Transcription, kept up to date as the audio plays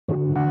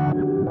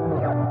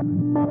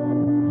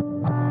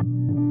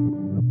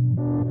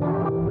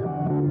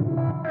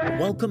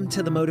Welcome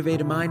to The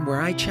Motivated Mind, where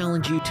I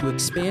challenge you to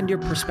expand your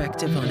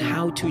perspective on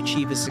how to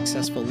achieve a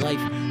successful life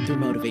through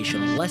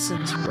motivational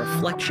lessons,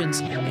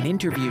 reflections, and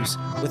interviews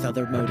with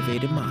other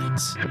motivated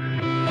minds.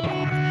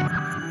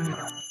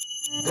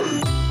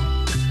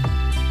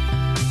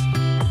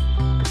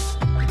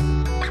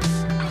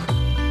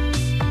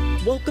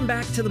 Welcome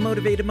back to The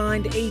Motivated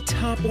Mind, a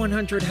top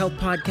 100 health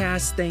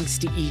podcast. Thanks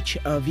to each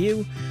of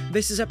you.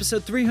 This is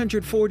episode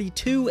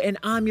 342, and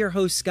I'm your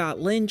host, Scott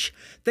Lynch.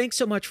 Thanks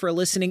so much for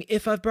listening.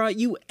 If I've brought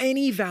you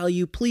any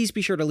value, please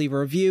be sure to leave a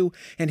review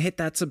and hit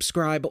that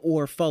subscribe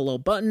or follow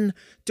button.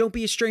 Don't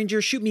be a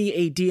stranger. Shoot me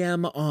a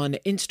DM on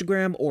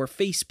Instagram or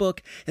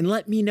Facebook and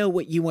let me know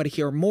what you want to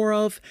hear more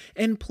of.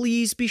 And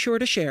please be sure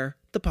to share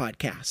the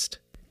podcast.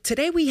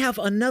 Today we have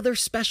another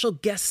special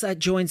guest that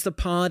joins the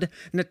pod,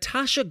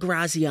 Natasha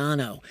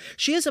Graziano.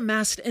 She has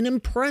amassed an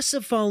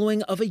impressive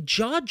following of a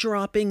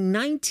jaw-dropping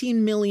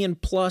 19 million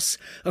plus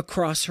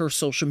across her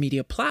social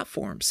media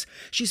platforms.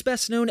 She's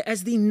best known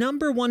as the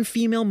 #1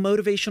 female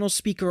motivational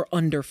speaker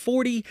under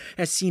 40,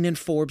 as seen in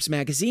Forbes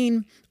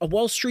magazine, a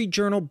Wall Street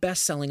Journal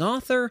best-selling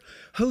author,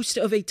 host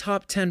of a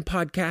top 10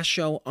 podcast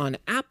show on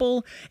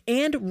Apple,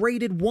 and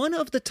rated one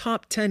of the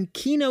top 10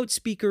 keynote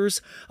speakers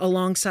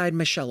alongside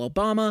Michelle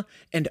Obama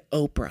and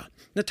Oprah.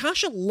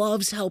 Natasha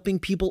loves helping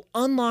people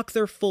unlock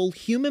their full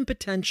human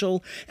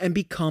potential and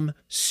become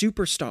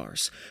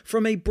superstars.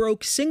 From a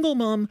broke single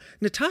mom,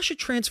 Natasha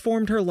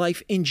transformed her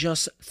life in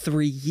just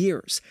 3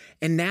 years,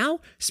 and now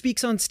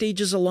speaks on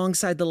stages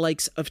alongside the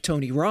likes of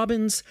Tony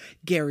Robbins,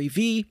 Gary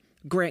Vee,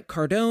 Grant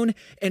Cardone,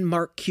 and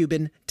Mark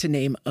Cuban, to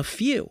name a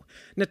few.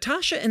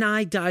 Natasha and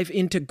I dive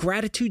into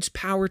gratitude's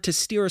power to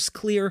steer us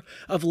clear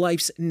of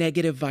life's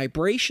negative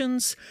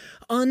vibrations,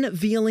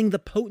 unveiling the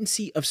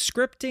potency of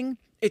scripting,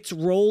 its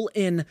role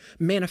in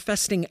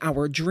manifesting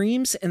our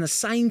dreams, and the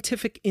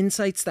scientific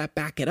insights that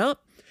back it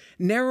up,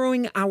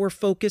 narrowing our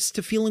focus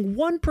to feeling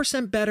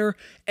 1% better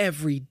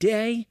every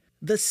day,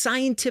 the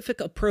scientific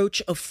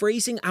approach of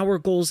phrasing our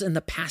goals in the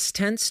past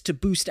tense to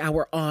boost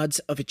our odds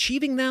of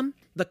achieving them,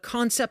 the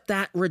concept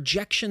that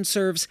rejection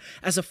serves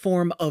as a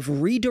form of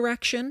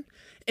redirection,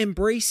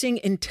 embracing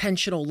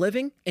intentional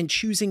living and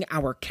choosing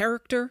our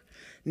character,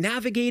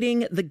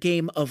 navigating the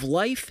game of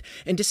life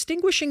and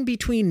distinguishing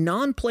between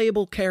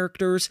non-playable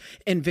characters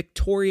and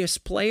victorious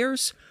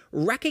players,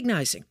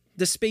 recognizing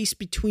the space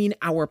between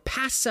our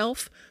past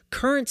self,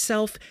 current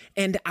self,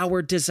 and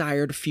our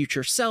desired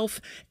future self,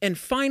 and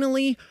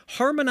finally,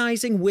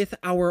 harmonizing with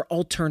our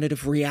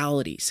alternative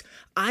realities.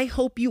 I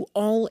hope you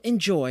all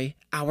enjoy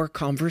our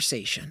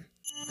conversation.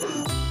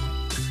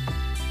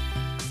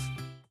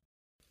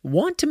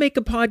 Want to make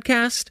a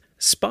podcast?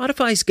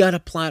 Spotify's got a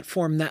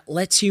platform that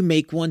lets you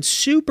make one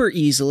super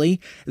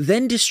easily,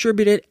 then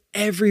distribute it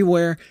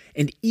everywhere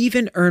and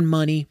even earn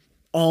money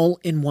all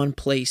in one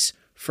place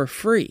for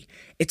free.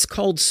 It's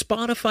called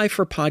Spotify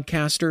for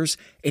Podcasters,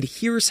 and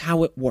here's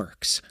how it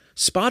works.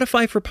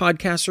 Spotify for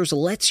Podcasters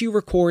lets you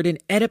record and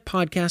edit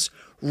podcasts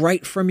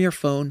right from your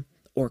phone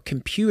or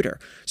computer.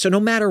 So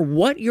no matter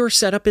what your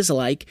setup is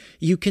like,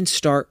 you can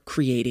start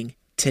creating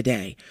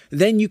today.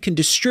 Then you can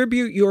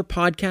distribute your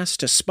podcast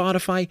to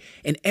Spotify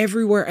and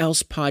everywhere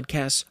else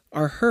podcasts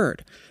are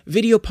heard.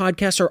 Video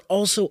podcasts are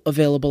also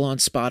available on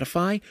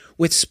Spotify.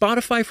 With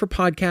Spotify for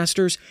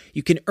Podcasters,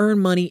 you can earn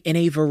money in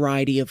a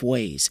variety of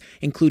ways,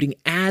 including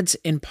ads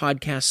and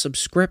podcast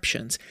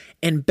subscriptions.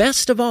 And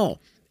best of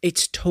all,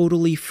 it's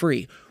totally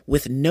free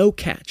with no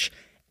catch.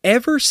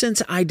 Ever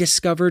since I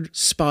discovered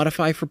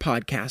Spotify for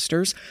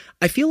Podcasters,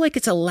 I feel like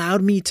it's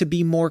allowed me to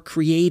be more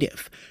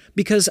creative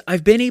because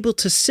I've been able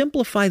to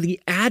simplify the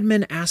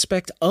admin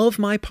aspect of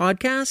my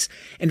podcast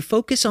and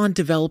focus on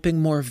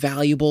developing more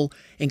valuable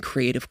and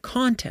creative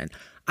content.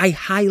 I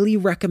highly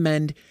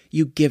recommend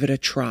you give it a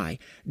try.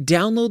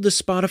 Download the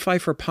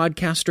Spotify for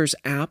Podcasters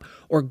app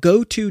or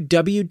go to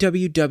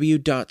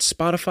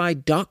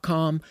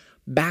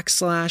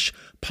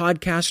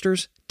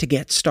www.spotify.com/podcasters to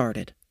get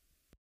started.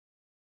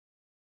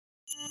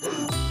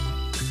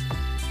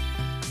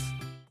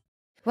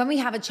 When we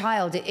have a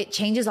child, it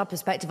changes our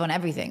perspective on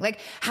everything. Like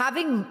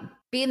having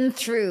been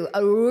through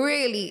a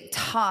really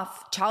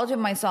tough childhood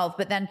myself,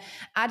 but then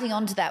adding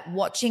on to that,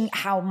 watching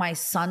how my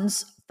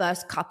son's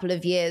first couple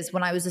of years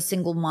when I was a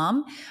single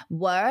mom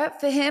were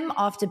for him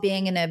after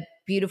being in a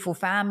beautiful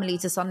family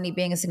to suddenly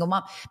being a single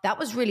mom, that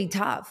was really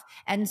tough.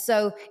 And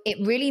so it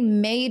really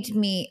made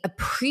me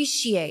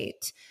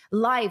appreciate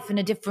life in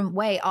a different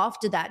way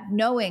after that,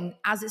 knowing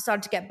as it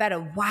started to get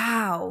better,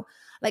 wow,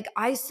 like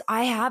I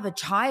have a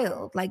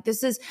child. Like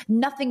this is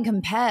nothing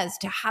compares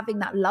to having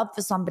that love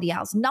for somebody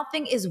else.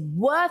 Nothing is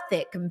worth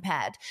it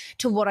compared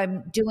to what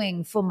I'm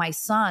doing for my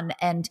son,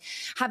 and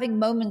having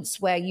moments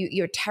where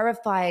you're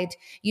terrified.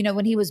 You know,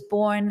 when he was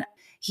born,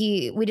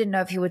 we didn't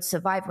know if he would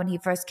survive. When he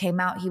first came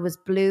out, he was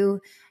blue.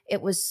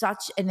 It was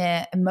such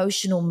an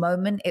emotional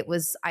moment.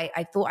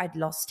 I thought I'd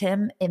lost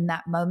him in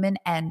that moment.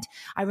 And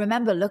I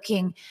remember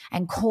looking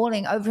and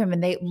calling over him,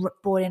 and they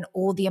brought in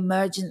all the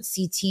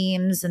emergency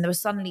teams, and there were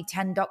suddenly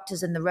 10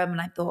 doctors in the room.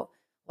 And I thought,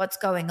 what's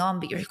going on,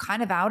 but you're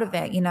kind of out of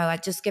it.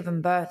 I'd just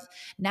given birth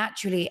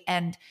naturally.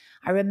 And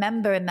I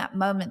remember in that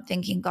moment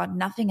thinking, God,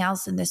 nothing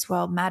else in this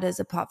world matters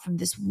apart from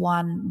this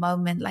one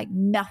moment. Like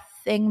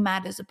nothing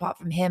matters apart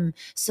from him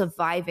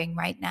surviving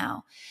right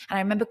now. And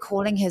I remember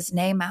calling his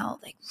name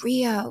out, like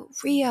Rio,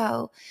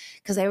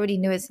 because I already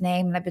knew his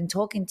name and I've been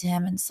talking to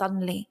him, and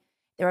suddenly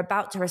they're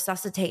about to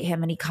resuscitate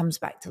him and he comes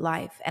back to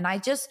life. And I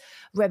just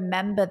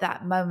remember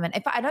that moment.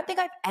 I don't think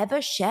I've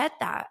ever shared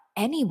that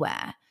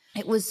anywhere.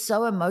 It was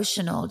so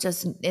emotional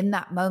just in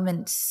that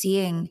moment,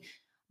 seeing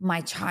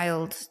my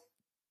child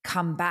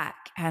come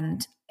back.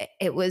 And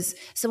it was,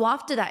 so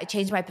after that, it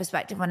changed my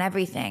perspective on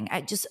everything.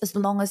 As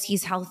long as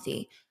he's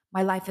healthy,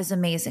 my life is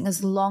amazing.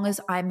 As long as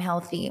I'm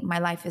healthy, my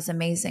life is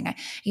amazing.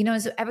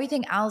 So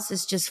everything else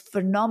is just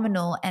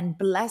phenomenal, and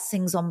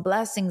blessings on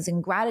blessings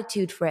and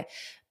gratitude for it.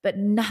 But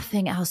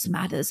nothing else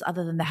matters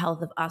other than the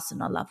health of us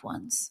and our loved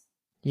ones.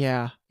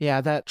 Yeah.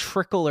 That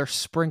trickle or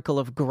sprinkle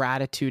of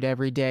gratitude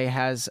every day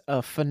has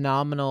a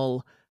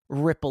phenomenal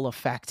ripple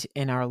effect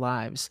in our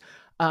lives.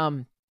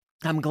 I'm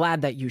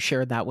glad that you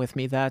shared that with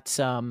me. That's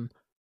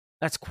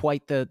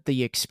quite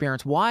the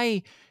experience.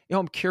 Why,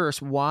 I'm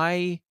curious,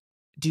 why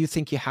do you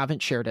think you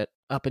haven't shared it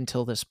up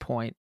until this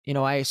point?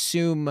 I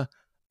assume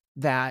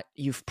that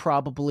you've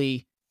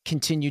probably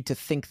continued to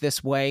think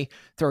this way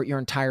throughout your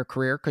entire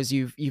career because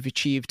you've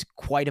achieved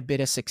quite a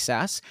bit of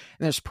success.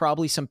 And there's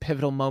probably some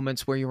pivotal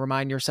moments where you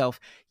remind yourself,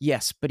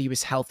 yes, but he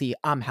was healthy.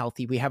 I'm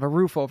healthy. We have a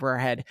roof over our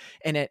head.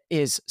 And it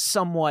is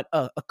somewhat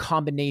a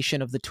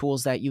combination of the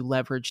tools that you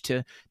leverage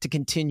to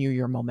continue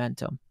your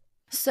momentum.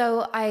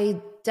 So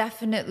I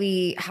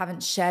definitely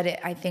haven't shared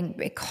it, I think,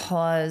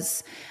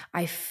 because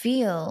I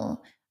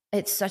feel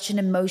it's such an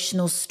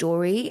emotional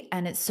story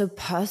and it's so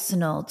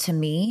personal to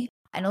me.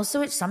 And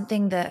also it's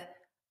something that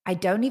I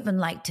don't even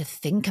like to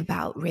think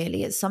about,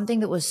 really. It's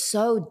something that was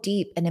so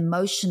deep and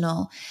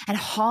emotional and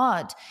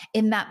hard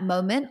in that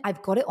moment.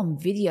 I've got it on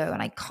video and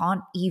I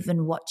can't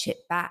even watch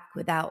it back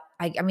without,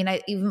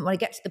 even when I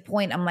get to the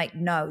point, I'm like,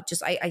 no,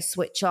 I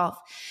switch off,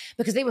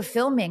 because they were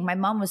filming. My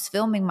mom was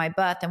filming my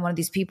birth, and one of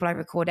these people, I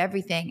record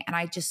everything, and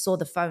I just saw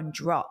the phone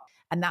drop.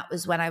 And that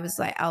was when I was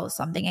like, oh,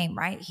 something ain't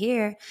right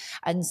here.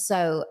 And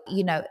so,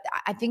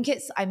 I think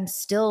I'm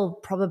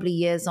still probably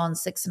years on,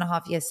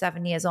 6.5 years,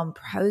 7 years on,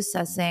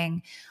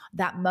 processing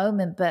that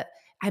moment. But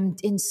I'm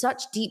in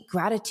such deep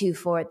gratitude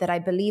for it that I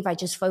believe I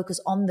just focus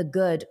on the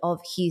good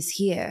of he's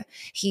here,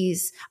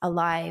 he's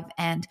alive.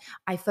 And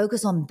I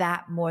focus on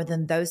that more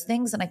than those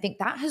things. And I think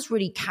that has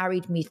really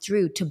carried me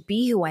through to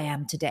be who I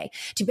am today,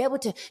 to be able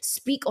to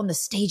speak on the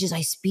stages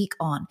I speak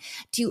on,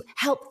 to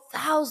help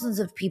thousands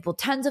of people,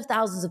 tens of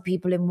thousands of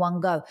people in one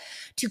go,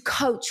 to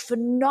coach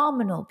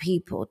phenomenal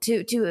people,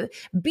 to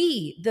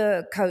be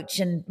the coach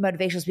and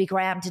motivational speaker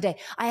I am today.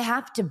 I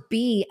have to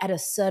be at a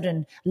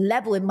certain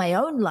level in my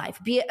own life,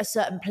 be at a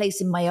certain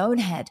place in my own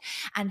head.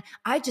 And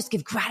I just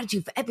give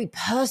gratitude for every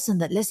person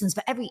that listens,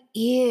 for every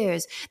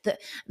ears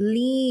that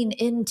lean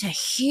into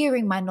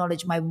hearing my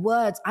knowledge, my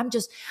words.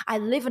 I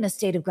live in a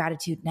state of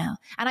gratitude now.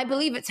 And I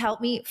believe it's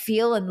helped me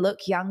feel and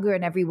look younger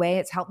in every way.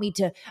 It's helped me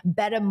to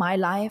better my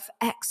life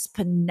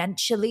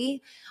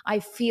exponentially. I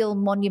feel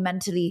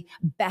monumentally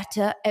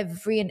better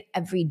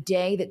every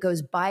day that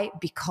goes by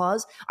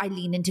because I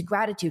lean into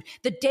gratitude.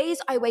 The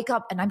days I wake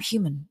up, and I'm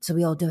human, so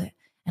we all do it,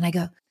 and I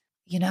go,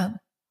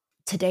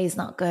 today's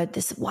not good.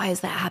 Why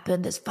has that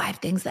happened? There's 5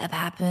 things that have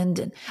happened.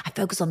 And I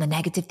focus on the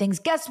negative things.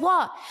 Guess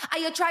what? I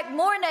attract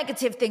more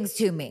negative things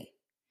to me.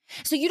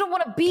 So you don't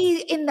want to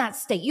be in that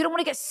state. You don't want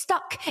to get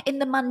stuck in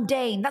the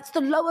mundane. That's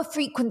the lower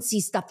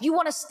frequency stuff. You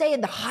want to stay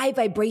in the high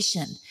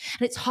vibration.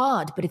 And it's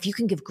hard, but if you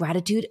can give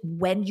gratitude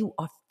when you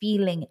are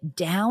feeling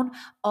down,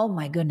 oh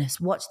my goodness,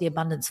 watch the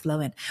abundance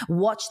flow in.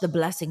 Watch the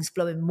blessings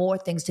flow in, more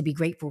things to be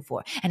grateful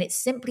for. And it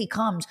simply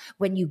comes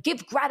when you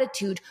give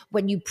gratitude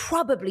when you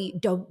probably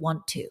don't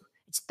want to.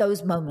 It's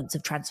those moments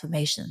of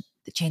transformation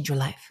that change your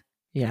life.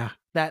 Yeah,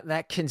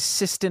 that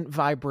consistent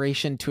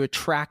vibration to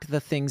attract the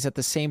things at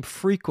the same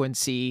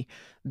frequency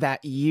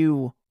that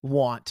you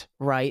want,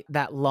 right?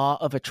 That law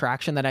of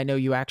attraction that I know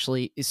you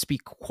actually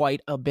speak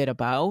quite a bit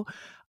about.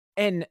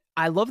 And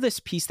I love this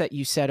piece that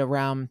you said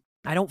around,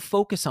 I don't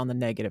focus on the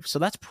negative. So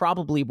that's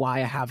probably why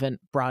I haven't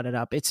brought it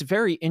up. It's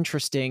very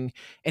interesting.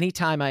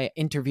 Anytime I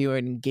interview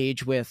and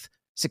engage with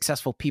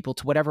successful people,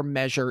 to whatever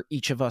measure,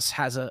 each of us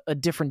has a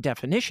different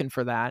definition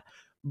for that.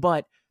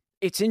 But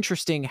it's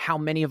interesting how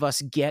many of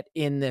us get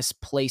in this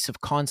place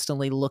of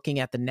constantly looking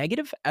at the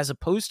negative as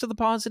opposed to the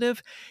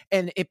positive.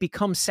 And it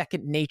becomes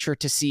second nature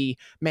to see,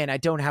 man, I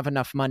don't have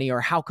enough money,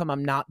 or how come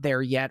I'm not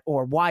there yet?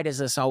 Or why does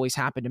this always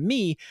happen to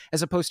me?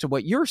 As opposed to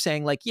what you're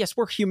saying, like, yes,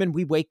 we're human.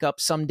 We wake up.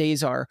 Some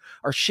days are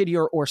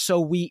shittier, or so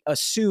we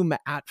assume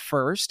at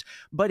first.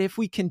 But if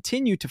we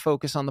continue to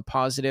focus on the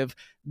positive,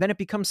 then it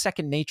becomes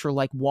second nature,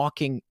 like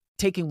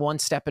taking one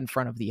step in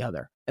front of the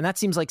other. And that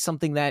seems like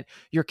something that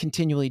you're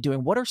continually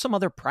doing. What are some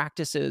other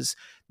practices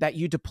that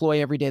you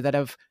deploy every day that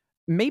have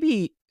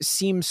maybe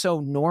seemed so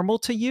normal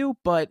to you,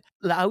 but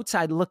the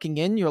outside looking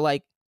in, you're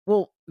like,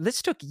 well,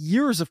 this took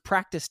years of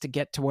practice to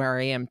get to where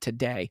I am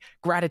today.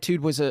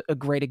 Gratitude was a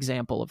great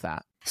example of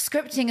that.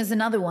 Scripting is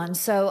another one.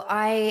 So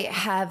I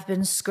have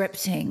been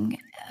scripting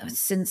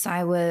since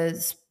I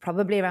was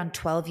probably around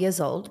 12 years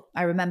old.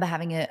 I remember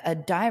having a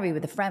diary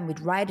with a friend. We'd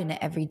write in it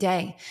every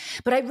day.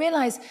 But I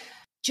realized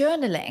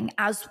journaling,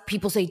 as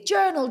people say,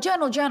 journal,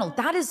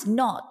 that is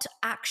not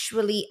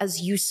actually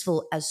as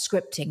useful as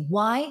scripting.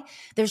 Why?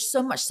 There's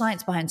so much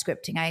science behind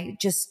scripting. I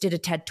just did a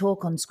TED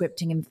talk on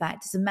scripting. In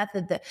fact, it's a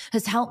method that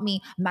has helped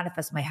me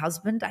manifest my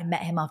husband. I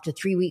met him after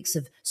 3 weeks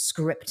of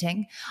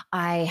scripting.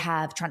 I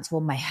have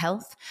transformed my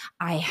health.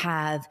 I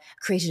have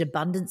created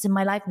abundance in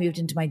my life, moved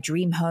into my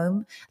dream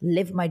home,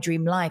 lived my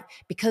dream life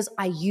because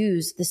I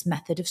use this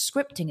method of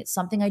scripting. It's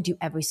something I do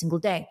every single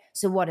day.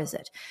 So what is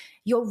it?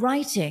 You're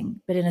writing,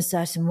 but in a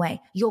certain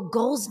way. Your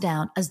goals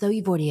down as though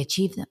you've already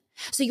achieved them.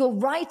 So you're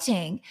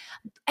writing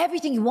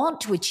everything you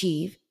want to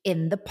achieve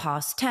in the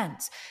past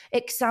tense.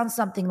 It sounds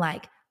something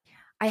like,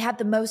 I had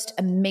the most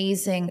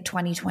amazing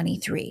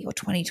 2023 or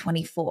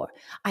 2024.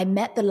 I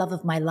met the love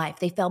of my life.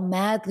 They fell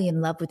madly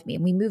in love with me.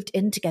 And we moved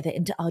in together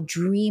into our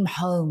dream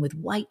home with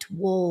white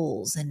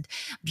walls and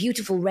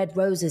beautiful red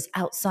roses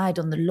outside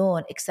on the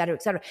lawn, et cetera,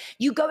 et cetera.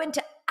 You go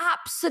into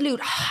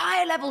absolute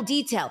high level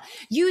detail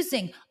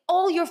using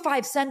all your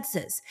 5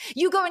 senses.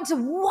 You go into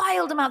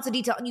wild amounts of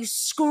detail and you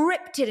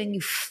script it and you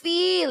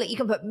feel it. You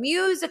can put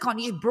music on,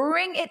 you just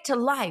bring it to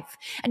life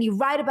and you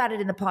write about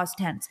it in the past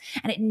tense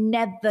and it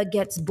never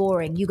gets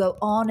boring. You go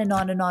on and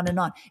on and on and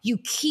on. You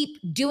keep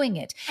doing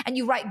it and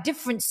you write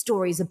different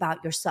stories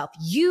about yourself.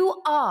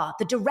 You are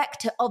the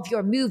director of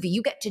your movie.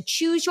 You get to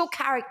choose your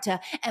character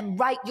and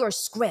write your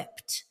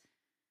script.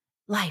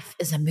 Life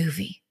is a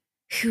movie.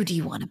 Who do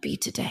you want to be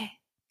today?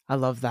 I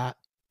love that.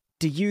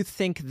 Do you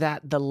think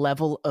that the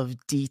level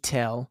of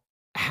detail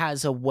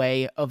has a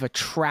way of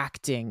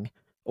attracting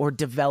or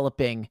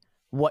developing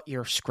what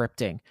you're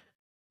scripting?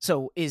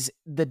 So is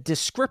the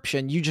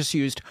description, you just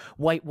used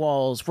white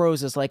walls,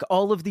 roses, like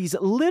all of these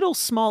little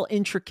small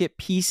intricate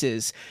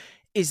pieces,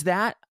 is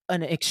that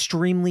an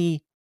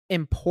extremely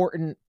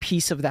important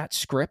piece of that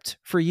script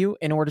for you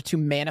in order to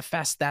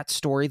manifest that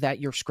story that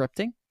you're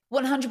scripting?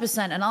 100%.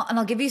 And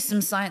I'll give you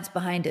some science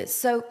behind it.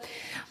 So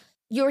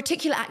your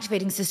reticular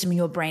activating system in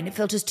your brain, it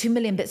filters 2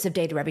 million bits of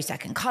data every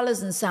second,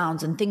 colors and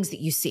sounds and things that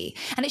you see.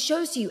 And it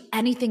shows you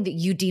anything that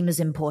you deem as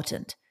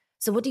important.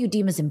 So what do you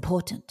deem as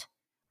important?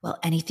 Well,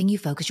 anything you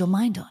focus your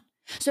mind on.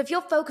 So if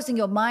you're focusing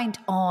your mind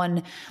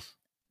on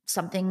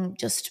something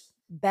just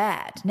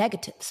bad,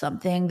 negative,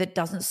 something that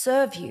doesn't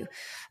serve you,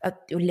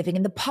 you're living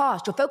in the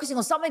past, you're focusing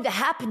on something that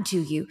happened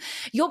to you,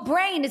 your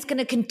brain is going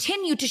to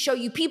continue to show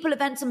you people,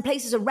 events, and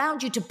places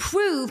around you to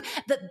prove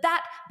that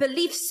that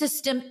belief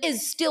system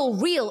is still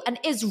real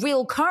and is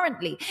real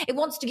currently. It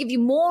wants to give you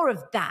more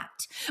of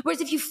that. Whereas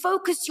if you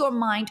focus your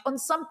mind on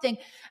something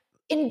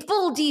in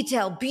full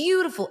detail,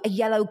 beautiful, a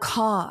yellow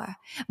car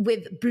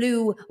with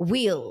blue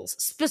wheels,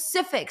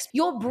 specifics.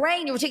 Your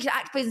brain, your reticular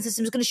activating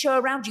system is going to show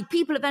around you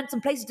people, events,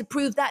 and places to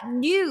prove that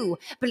new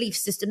belief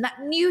system,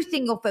 that new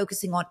thing you're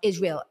focusing on is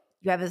real.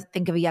 You ever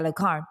think of a yellow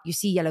car? You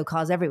see yellow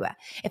cars everywhere.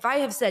 If I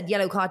have said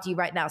yellow car to you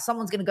right now,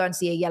 someone's going to go and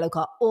see a yellow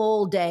car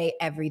all day,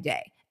 every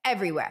day.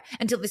 Everywhere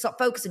until they stop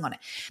focusing on it.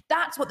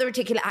 That's what the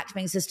reticular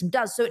activating system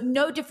does. So it's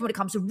no different when it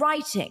comes to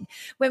writing.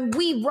 When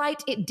we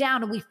write it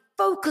down and we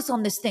focus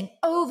on this thing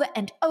over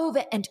and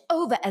over and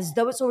over as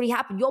though it's already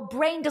happened, your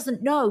brain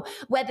doesn't know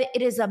whether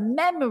it is a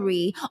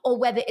memory or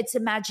whether it's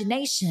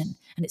imagination,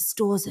 and it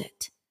stores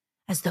it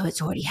as though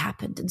it's already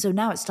happened. And so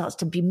now it starts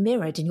to be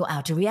mirrored in your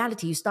outer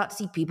reality. You start to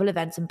see people,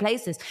 events, and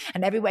places.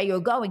 And everywhere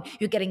you're going,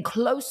 you're getting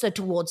closer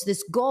towards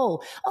this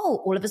goal.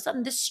 Oh, all of a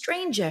sudden, this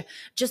stranger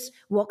just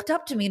walked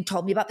up to me and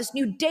told me about this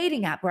new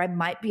dating app where I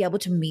might be able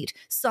to meet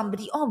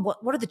somebody on.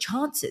 What are the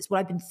chances? Well,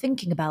 I've been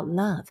thinking about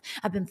love.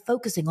 I've been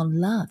focusing on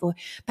love. Or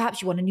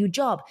perhaps you want a new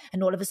job,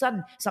 and all of a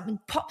sudden, something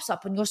pops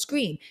up on your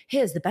screen.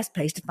 Here's the best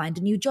place to find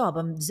a new job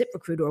on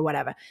ZipRecruiter or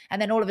whatever.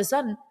 And then all of a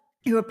sudden,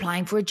 you're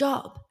applying for a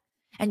job.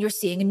 And you're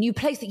seeing a new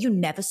place that you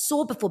never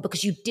saw before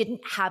because you didn't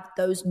have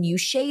those new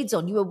shades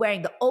on. You were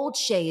wearing the old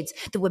shades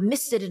that were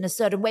misted in a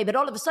certain way, but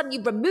all of a sudden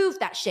you removed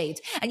that shade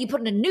and you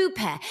put in a new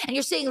pair and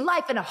you're seeing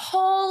life in a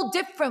whole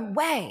different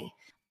way.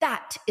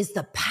 That is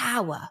the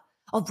power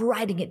of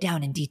writing it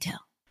down in detail.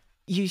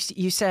 You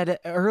said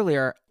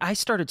earlier, I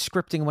started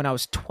scripting when I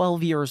was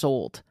 12 years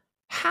old.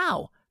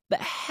 How the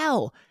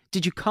hell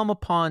did you come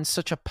upon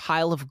such a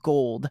pile of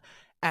gold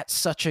at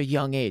such a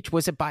young age?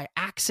 Was it by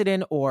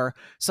accident or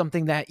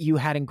something that you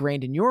had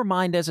ingrained in your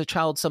mind as a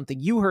child, something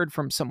you heard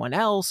from someone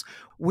else?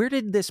 Where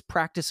did this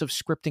practice of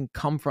scripting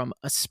come from,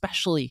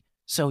 especially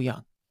so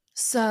young?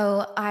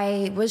 So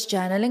I was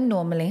journaling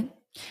normally,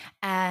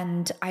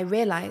 and I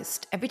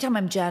realized every time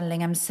I'm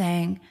journaling, I'm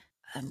saying,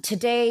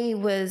 today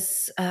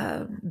was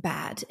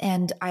bad,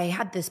 and I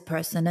had this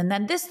person, and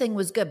then this thing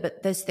was good,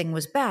 but this thing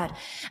was bad.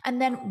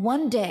 And then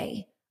one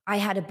day I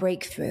had a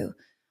breakthrough.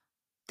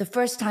 The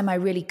first time I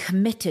really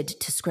committed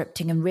to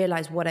scripting and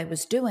realized what I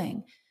was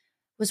doing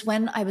was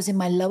when I was in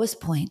my lowest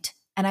point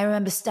And I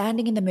remember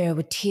standing in the mirror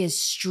with tears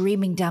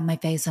streaming down my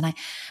face. And I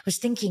was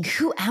thinking,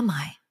 who am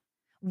I?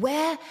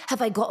 Where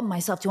have I gotten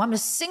myself to? I'm a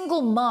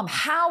single mom.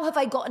 How have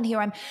I gotten here?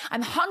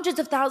 I'm hundreds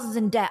of thousands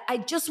in debt. I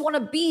just want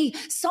to be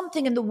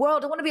something in the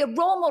world. I want to be a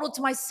role model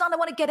to my son. I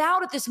want to get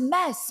out of this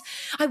mess.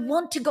 I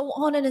want to go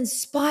on and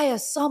inspire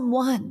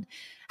someone.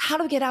 How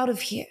do I get out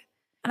of here?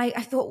 And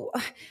I thought,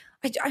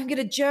 I'm going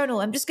to journal.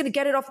 I'm just going to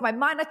get it off my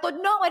mind. I thought,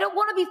 no, I don't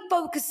want to be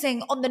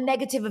focusing on the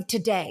negative of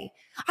today.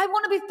 I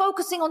want to be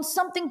focusing on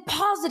something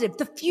positive,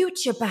 the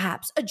future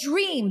perhaps, a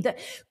dream that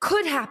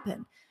could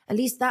happen. At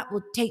least that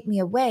will take me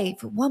away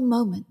for one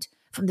moment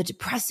from the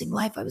depressing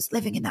life I was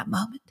living in that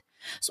moment.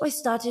 So I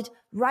started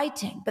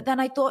writing, but then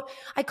I thought,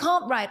 I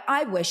can't write.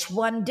 I wish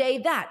one day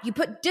that. You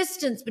put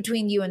distance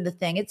between you and the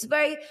thing. It's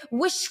very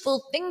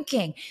wishful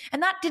thinking.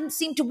 And that didn't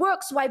seem to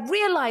work. So I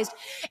realized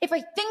if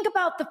I think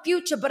about the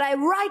future, but I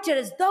write it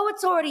as though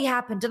it's already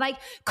happened, and I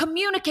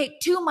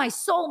communicate to my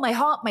soul, my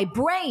heart, my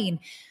brain,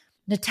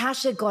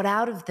 Natasha got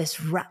out of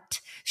this rut.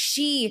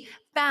 She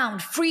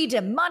found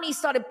freedom. Money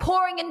started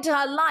pouring into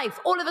her life.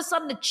 All of a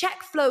sudden, a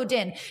check flowed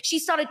in. She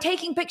started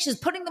taking pictures,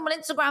 putting them on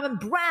Instagram, and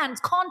brands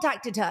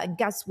contacted her. And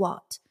guess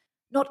what?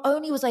 Not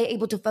only was I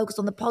able to focus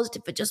on the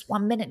positive for just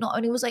 1 minute, not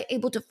only was I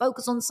able to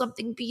focus on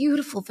something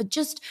beautiful for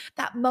just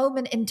that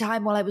moment in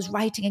time while I was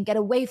writing and get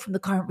away from the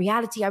current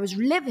reality I was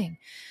living.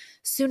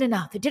 Soon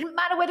enough, it didn't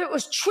matter whether it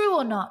was true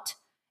or not.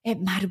 It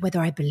mattered whether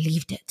I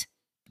believed it.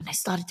 And I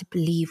started to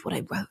believe what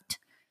I wrote.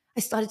 I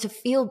started to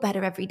feel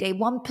better every day,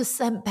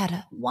 1%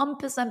 better,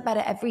 1%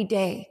 better every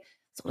day.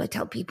 That's what I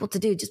tell people to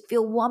do. Just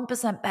feel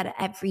 1% better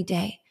every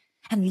day.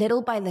 And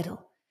little by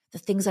little, the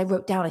things I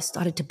wrote down, I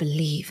started to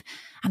believe.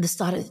 And I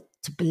started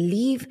to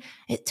believe,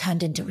 it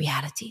turned into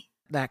reality.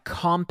 That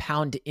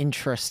compound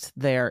interest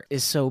there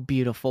is so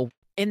beautiful.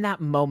 In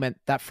that moment,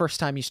 that first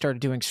time you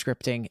started doing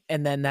scripting,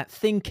 and then that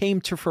thing came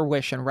to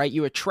fruition, right?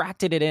 You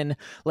attracted it in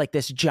like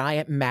this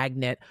giant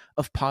magnet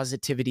of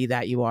positivity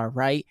that you are,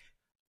 right?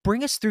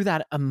 Bring us through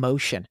that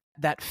emotion,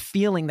 that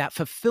feeling, that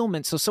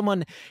fulfillment. So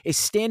someone is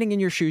standing in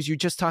your shoes. You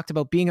just talked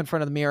about being in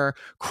front of the mirror,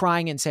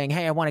 crying and saying,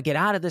 hey, I want to get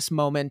out of this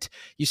moment.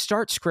 You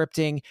start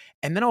scripting,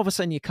 and then all of a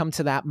sudden you come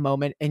to that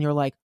moment and you're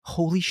like,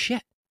 holy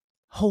shit,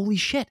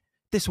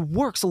 this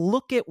works.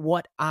 Look at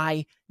what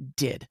I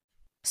did.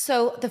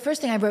 So the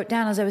first thing I wrote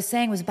down, as I was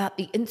saying, was about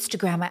the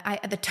Instagram.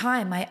 At the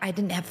time, I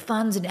didn't have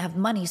funds, I didn't have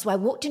money. So I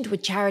walked into a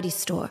charity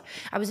store.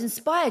 I was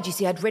inspired. You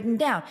see, I'd written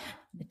down,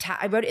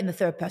 I wrote it in the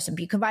third person,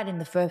 but you can write it in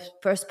the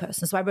first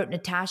person. So I wrote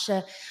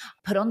Natasha,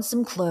 put on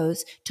some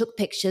clothes, took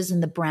pictures,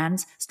 and the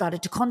brands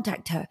started to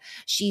contact her.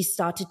 She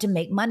started to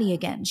make money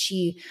again.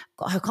 She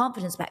got her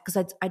confidence back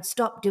because I'd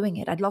stopped doing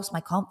it. I'd lost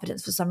my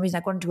confidence. For some reason,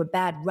 I got into a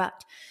bad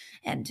rut.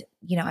 And,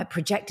 I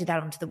projected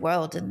that onto the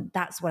world, and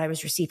that's what I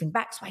was receiving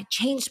back. So I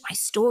changed my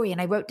story and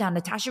I wrote down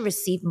Natasha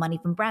received money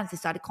from brands. They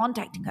started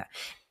contacting her,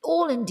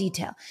 all in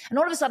detail. And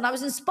all of a sudden I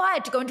was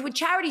inspired to go into a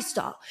charity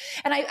store.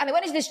 And I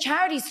went into this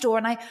charity store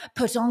and I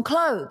put on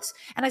clothes.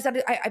 And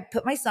I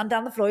put my son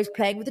down the floor. He's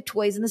playing with the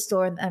toys in the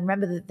store. And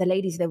remember the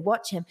ladies, they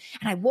watch him.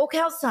 And I walk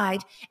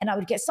outside and I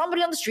would get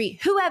somebody on the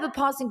street, whoever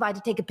passing by,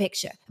 to take a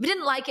picture. If I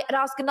didn't like it, I'd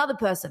ask another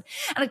person.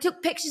 And I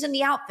took pictures in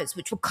the outfits,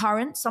 which were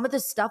current. Some of the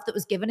stuff that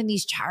was given in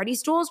these charity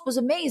stores was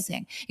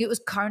amazing. It was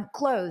current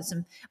clothes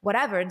and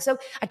whatever. And so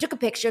I took a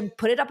picture and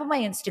put it up on my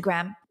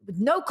Instagram with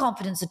no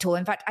confidence at all.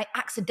 In fact, I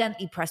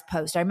accidentally pressed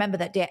post. I remember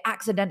that day, I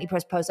accidentally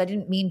pressed post. I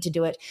didn't mean to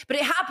do it, but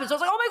it happens. I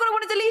was like, oh my God, I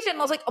want to delete it. And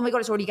I was like, oh my God,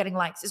 it's already getting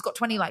likes. It's got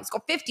 20 likes, it's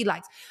got 50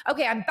 likes.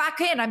 Okay, I'm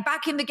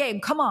back in the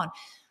game. Come on.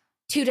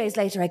 2 days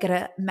later, I get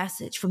a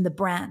message from the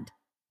brand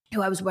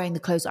who I was wearing the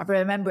clothes of. I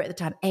remember at the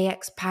time,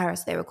 AX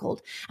Paris, they were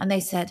called. And they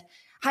said,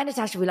 hi,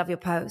 Natasha, we love your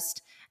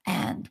post.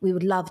 And we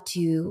would love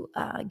to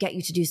get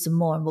you to do some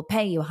more. And we'll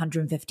pay you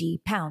 £150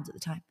 at the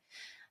time.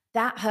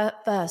 That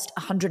first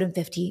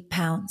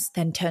 £150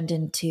 then turned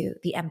into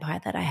the empire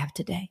that I have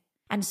today.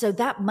 And so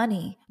that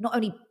money not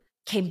only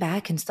came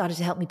back and started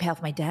to help me pay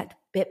off my debt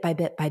bit by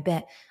bit by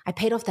bit, I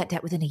paid off that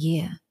debt within a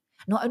year.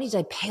 Not only did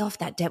I pay off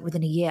that debt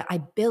within a year, I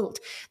built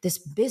this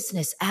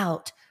business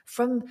out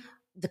from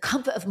the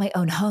comfort of my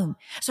own home.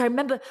 So I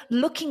remember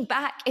looking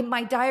back in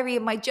my diary,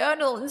 in my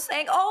journal, and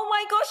saying, oh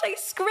my gosh, I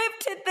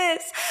scripted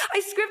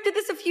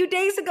this a few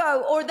days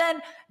ago. Or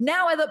then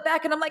now I look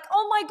back and I'm like,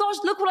 oh my gosh,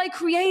 look what I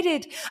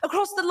created.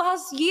 Across the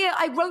last year,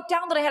 I wrote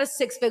down that I had a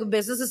 6-figure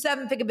business, a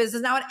 7-figure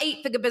business, now an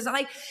 8-figure business. And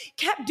I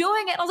kept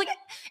doing it. And I was like,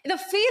 the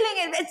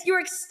feeling,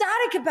 you're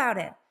ecstatic about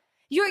it.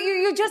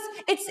 You're just,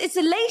 it's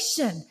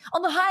elation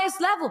on the highest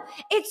level.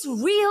 It's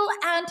real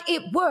and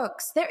it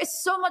works. There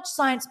is so much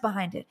science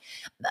behind it.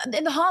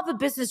 In the Harvard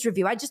Business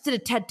Review, I just did a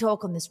TED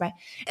talk on this, right?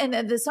 And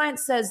the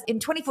science says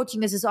in 2014,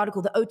 there's this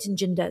article that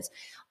Oettingen does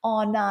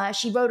on,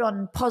 she wrote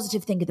on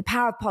positive thinking, the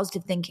power of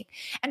positive thinking.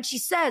 And she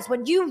says,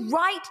 when you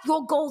write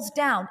your goals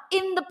down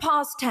in the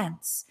past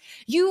tense,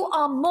 you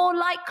are more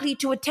likely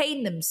to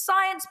attain them.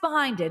 Science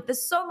behind it.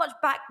 There's so much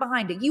back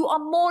behind it. You are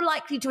more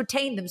likely to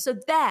attain them. So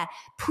there,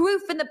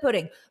 proof in the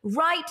pudding.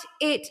 Write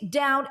it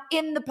down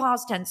in the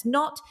past tense,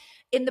 not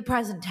in the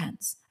present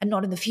tense and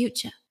not in the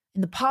future.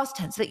 in the past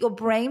tense, let your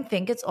brain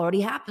think it's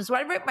already happened. So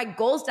I wrote my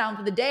goals down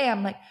for the day.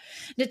 I'm like,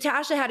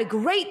 Natasha had a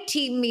great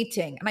team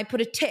meeting, and I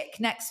put a tick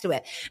next to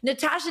it.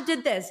 Natasha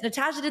did this,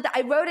 Natasha did that.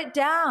 I wrote it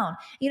down,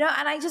 and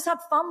I just have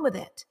fun with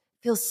it.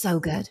 Feels so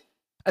good.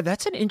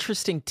 That's an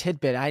interesting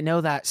tidbit. I know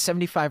that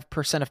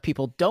 75% of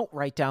people don't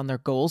write down their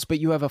goals, but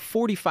you have a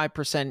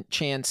 45%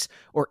 chance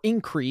or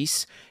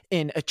increase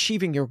in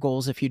achieving your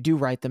goals if you do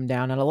write them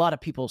down. And a lot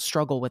of people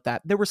struggle with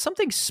that. There was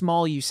something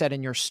small you said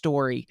in your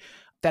story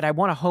that I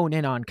want to hone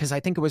in on because I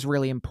think it was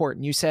really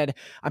important. You said,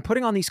 I'm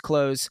putting on these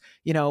clothes,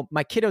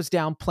 my kiddo's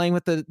down playing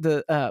with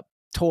the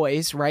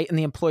toys, right? And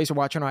the employees are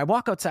watching. I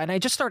walk outside and I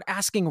just start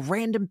asking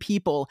random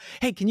people,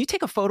 hey, can you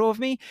take a photo of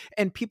me?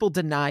 And people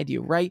denied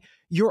you, right?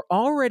 You're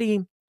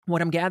already,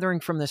 what I'm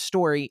gathering from this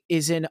story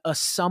is in a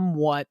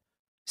somewhat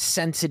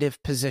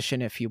sensitive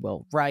position, if you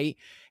will, right?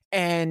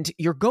 And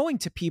you're going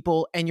to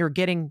people and you're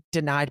getting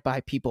denied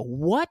by people.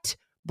 What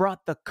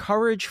brought the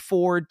courage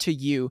forward to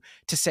you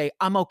to say,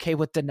 I'm okay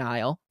with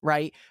denial,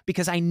 right?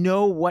 Because I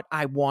know what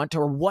I want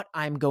or what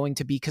I'm going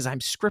to be because I'm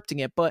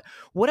scripting it. But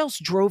what else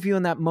drove you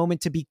in that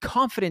moment to be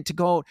confident to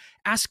go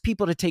ask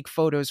people to take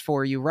photos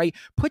for you, right?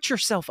 Put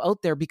yourself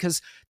out there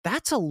because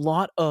that's a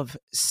lot of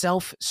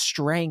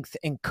self-strength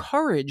and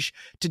courage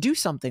to do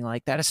something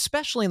like that,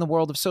 especially in the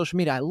world of social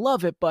media. I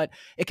love it, but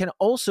it can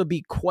also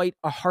be quite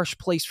a harsh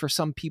place for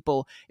some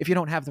people if you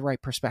don't have the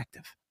right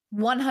perspective.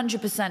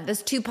 100%.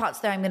 There's two parts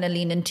there I'm going to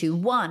lean into.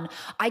 One,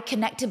 I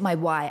connected my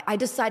why. I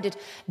decided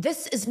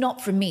this is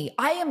not for me.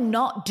 I am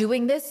not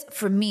doing this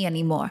for me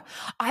anymore.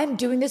 I'm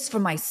doing this for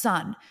my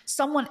son.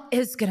 Someone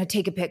is going to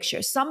take a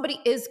picture.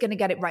 Somebody is going to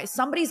get it right.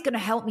 Somebody's going to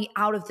help me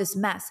out of this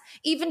mess.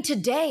 Even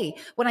today,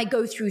 when I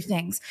go through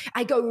things,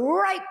 I go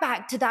right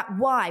back to that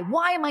why.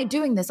 Why am I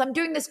doing this? I'm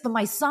doing this for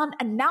my son,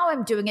 and now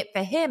I'm doing it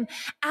for him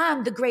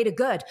and the greater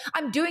good.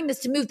 I'm doing this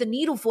to move the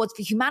needle forwards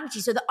for humanity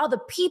so that other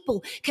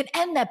people can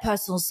end their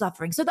personal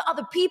suffering, so that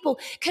other people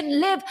can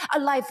live a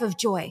life of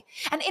joy.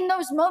 And in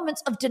those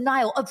moments of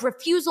denial, of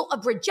refusal,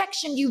 of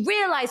rejection, you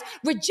realize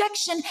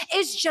rejection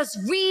is just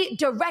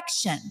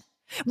redirection.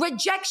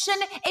 Rejection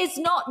is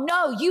not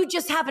no, you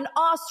just haven't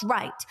asked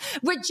right.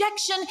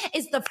 Rejection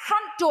is the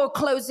front door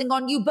closing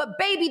on you, but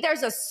baby,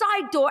 there's a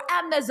side door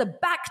and there's a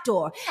back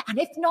door. And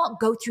if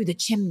not, go through the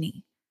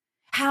chimney.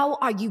 How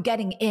are you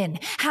getting in?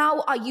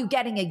 How are you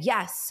getting a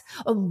yes?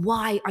 And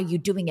why are you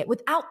doing it?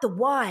 Without the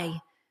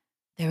why,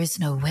 there is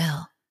no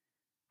will.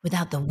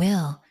 Without the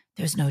will,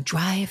 there's no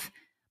drive,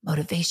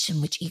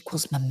 motivation, which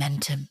equals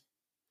momentum.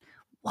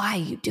 Why are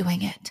you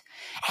doing it?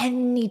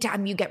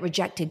 Anytime you get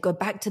rejected, go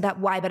back to that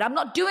why. But I'm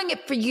not doing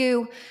it for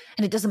you.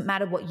 And it doesn't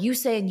matter what you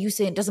say and you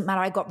say. It doesn't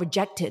matter. I got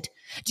rejected.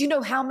 Do you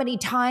know how many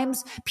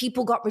times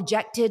people got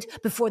rejected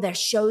before their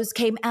shows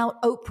came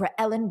out? Oprah,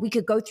 Ellen, we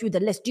could go through the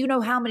list. Do you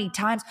know how many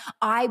times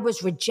I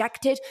was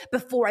rejected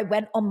before I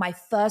went on my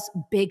first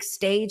big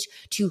stage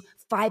to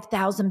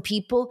 5,000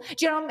 people?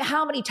 Do you know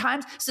how many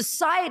times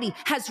society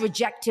has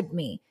rejected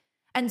me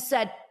and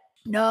said,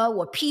 no,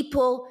 or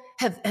people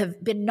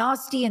have been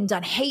nasty and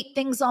done hate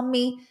things on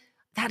me?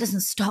 That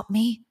doesn't stop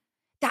me.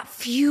 That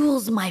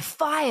fuels my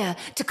fire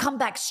to come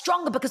back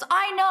stronger because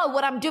I know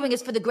what I'm doing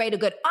is for the greater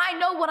good. I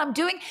know what I'm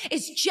doing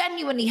is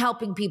genuinely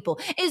helping people,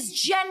 is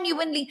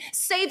genuinely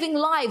saving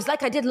lives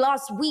like I did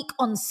last week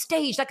on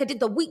stage, like I did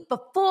the week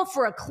before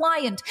for a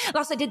client,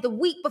 like I did the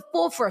week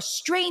before for a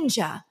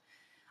stranger.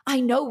 I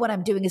know what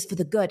I'm doing is for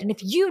the good. And if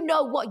you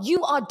know what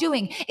you are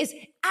doing is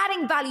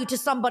adding value to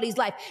somebody's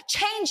life,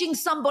 changing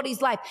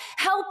somebody's life,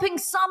 helping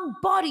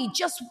somebody,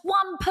 just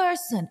one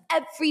person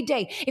every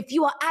day, if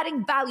you are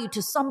adding value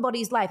to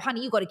somebody's life,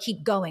 honey, you got to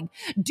keep going.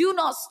 Do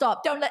not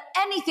stop. Don't let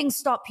anything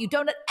stop you.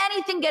 Don't let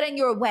anything get in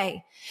your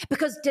way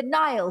because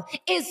denial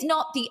is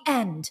not the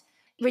end.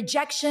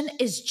 Rejection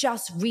is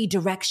just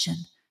redirection.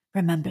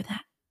 Remember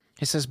that.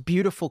 It's this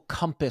beautiful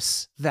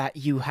compass that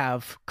you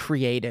have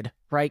created,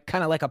 right?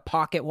 Kind of like a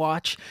pocket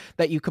watch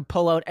that you could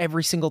pull out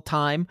every single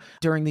time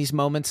during these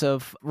moments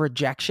of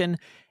rejection.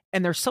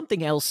 And there's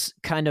something else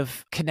kind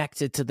of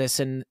connected to this,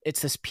 and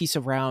it's this piece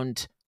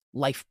around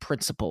life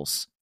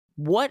principles.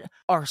 What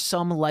are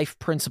some life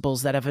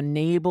principles that have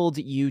enabled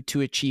you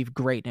to achieve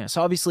greatness?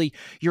 Obviously,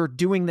 you're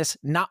doing this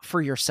not for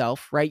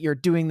yourself, right? You're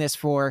doing this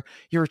for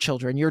your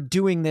children. You're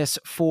doing this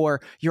for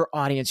your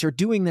audience. You're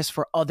doing this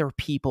for other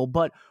people.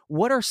 But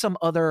what are some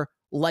other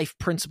life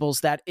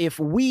principles that if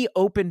we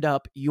opened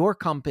up your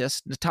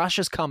compass,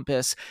 Natasha's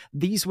compass,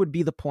 these would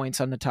be the points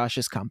on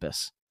Natasha's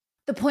compass?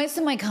 The points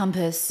in my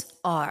compass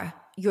are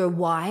your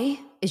why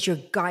is your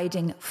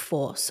guiding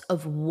force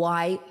of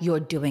why you're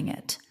doing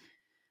it.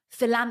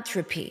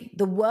 Philanthropy,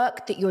 the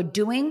work that you're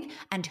doing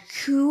and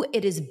who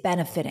it is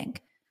benefiting.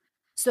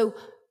 So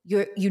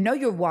you know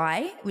your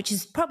why, which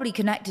is probably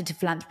connected to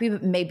philanthropy,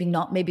 but maybe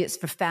not. Maybe it's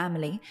for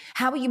family.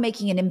 How are you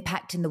making an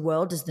impact in the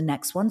world is the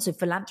next one. So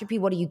philanthropy,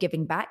 what are you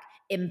giving back?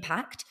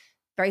 Impact,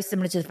 very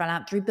similar to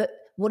philanthropy, but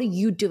what are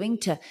you doing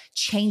to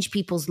change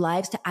people's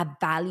lives, to add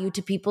value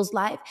to people's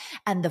life?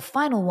 And the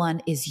final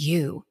one is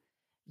you.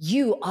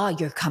 You are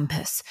your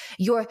compass.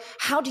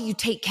 How do you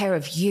take care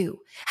of you?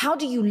 How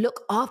do you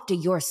look after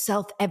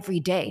yourself every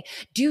day?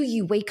 Do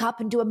you wake up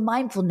and do a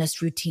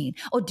mindfulness routine?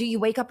 Or do you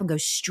wake up and go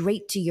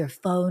straight to your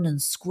phone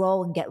and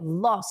scroll and get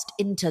lost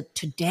into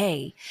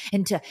today,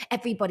 into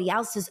everybody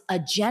else's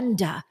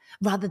agenda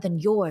rather than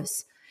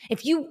yours?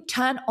 If you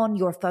turn on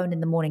your phone in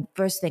the morning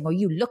first thing, or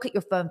you look at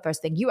your phone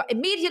first thing, you are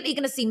immediately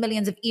going to see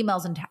millions of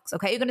emails and texts,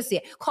 okay? You're going to see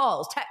it,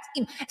 calls, texts,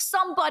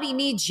 somebody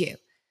needs you.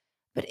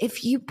 But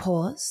if you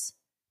pause,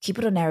 keep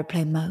it on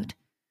airplane mode,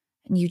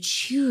 and you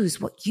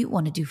choose what you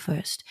want to do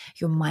first,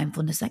 your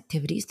mindfulness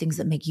activities, things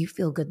that make you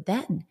feel good,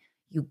 then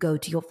you go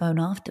to your phone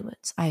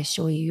afterwards. I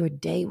assure you, your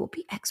day will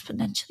be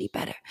exponentially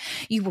better.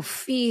 You will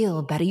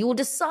feel better. You will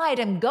decide,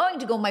 I'm going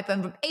to go on my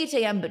phone from 8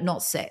 a.m., but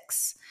not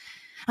 6.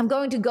 I'm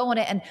going to go on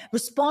it and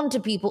respond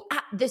to people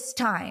at this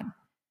time.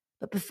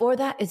 But before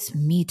that, it's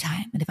me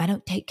time. And if I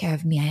don't take care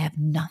of me, I have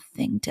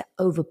nothing to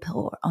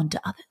overpour onto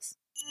others.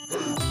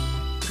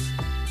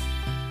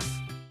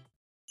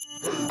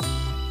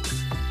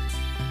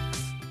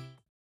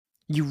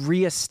 You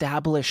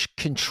reestablish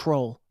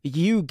control.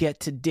 You get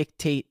to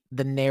dictate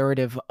the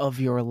narrative of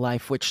your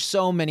life, which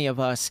so many of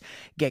us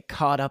get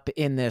caught up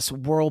in this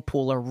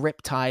whirlpool or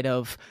riptide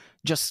of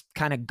just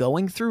kind of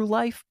going through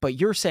life. But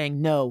you're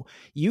saying, no,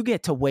 you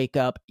get to wake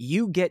up.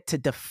 You get to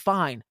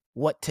define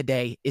what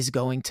today is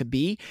going to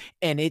be.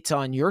 And it's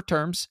on your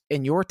terms,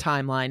 in your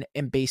timeline,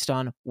 and based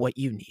on what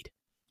you need.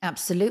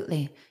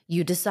 Absolutely.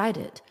 You decide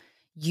it.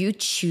 You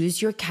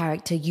choose your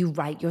character. You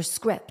write your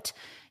script.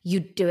 You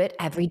do it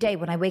every day.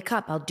 When I wake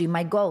up, I'll do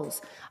my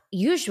goals.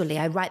 Usually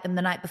I write them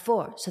the night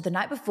before. So the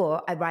night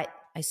before I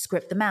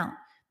script them out.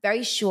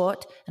 Very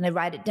short, and I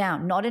write it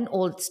down. Not in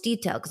all its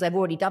detail, because I've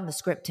already done the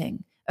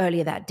scripting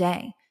earlier that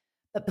day.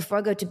 But before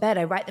I go to bed,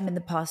 I write them in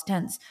the past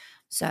tense.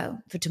 So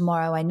for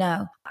tomorrow, I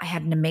know I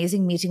had an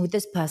amazing meeting with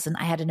this person.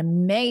 I had an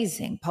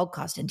amazing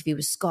podcast interview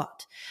with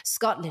Scott.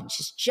 Scott Lynch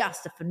is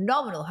just a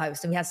phenomenal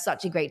host, and we had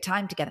such a great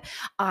time together.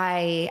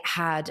 I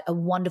had a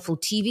wonderful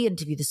TV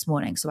interview this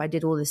morning, so I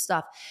did all this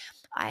stuff.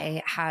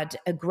 I had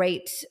a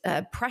great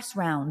press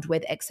round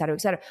with et cetera,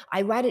 et cetera.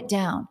 I write it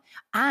down,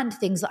 and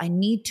things that I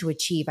need to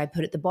achieve, I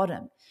put at the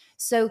bottom.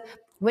 So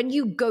when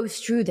you go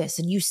through this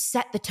and you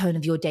set the tone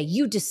of your day,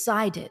 you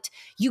decide it,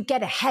 you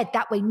get ahead.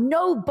 That way,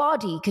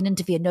 nobody can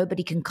interfere.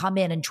 Nobody can come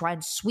in and try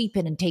and sweep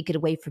in and take it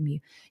away from you.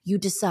 You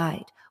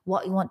decide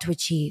what you want to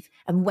achieve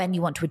and when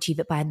you want to achieve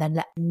it by, and then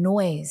let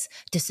noise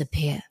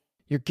disappear.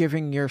 You're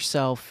giving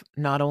yourself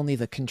not only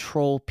the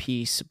control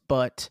piece,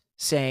 but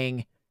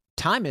saying,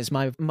 time is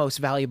my most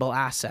valuable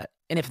asset.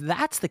 And if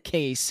that's the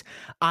case,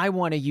 I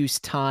want to use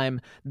time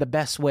the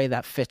best way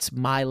that fits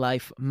my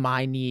life,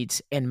 my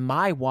needs, and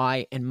my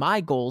why, and my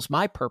goals,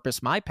 my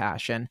purpose, my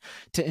passion,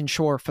 to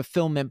ensure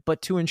fulfillment,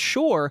 but to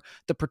ensure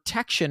the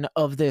protection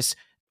of this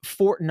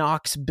Fort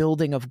Knox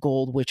building of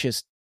gold, which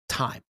is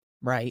time,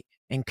 right?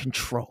 And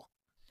control.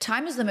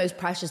 Time is the most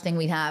precious thing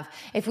we have.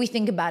 If we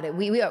think about it,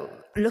 we are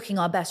looking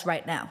our best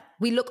right now.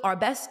 We look our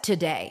best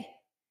today.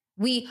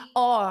 We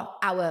are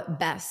our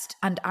best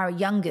and our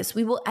youngest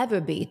we will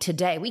ever be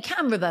today. We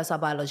can reverse our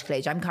biological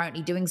age. I'm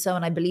currently doing so,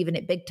 and I believe in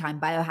it big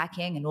time,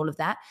 biohacking and all of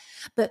that.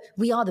 But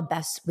we are the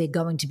best we're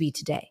going to be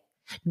today,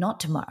 not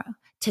tomorrow,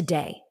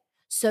 today.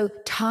 So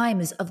time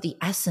is of the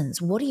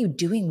essence. What are you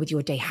doing with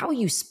your day? How are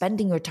you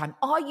spending your time?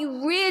 Are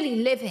you really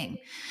living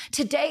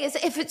today as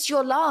if it's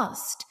your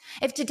last?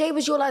 If today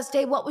was your last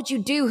day, what would you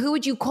do? Who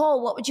would you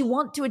call? What would you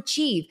want to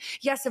achieve?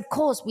 Yes, of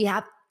course, we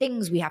have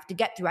things we have to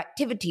get through,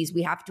 activities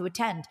we have to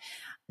attend,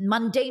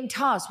 mundane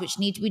tasks which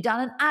need to be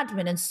done, and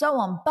admin and so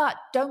on. But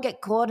don't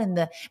get caught in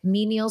the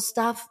menial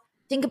stuff.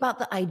 Think about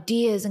the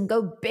ideas and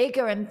go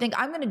bigger and think,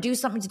 I'm going to do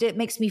something today that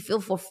makes me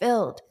feel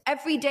fulfilled.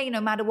 Every day, no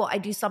matter what, I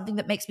do something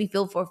that makes me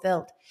feel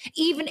fulfilled.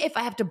 Even if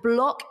I have to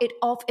block it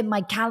off in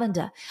my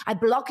calendar, I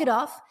block it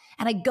off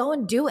and I go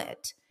and do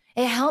it.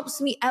 It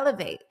helps me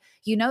elevate.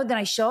 Then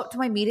I show up to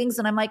my meetings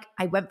and I'm like,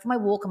 I went for my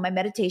walk and my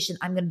meditation.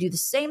 I'm going to do the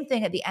same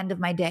thing at the end of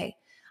my day.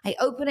 I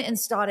open it and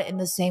start it in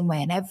the same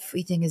way, and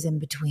everything is in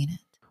between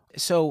it.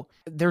 So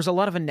there's a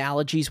lot of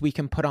analogies we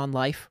can put on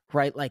life,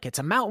 right? Like it's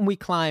a mountain we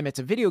climb, it's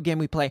a video game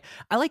we play.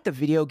 I like the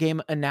video game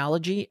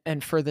analogy,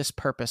 and for this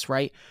purpose,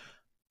 right?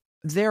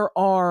 There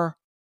are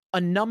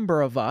a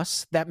number of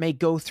us that may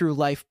go through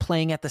life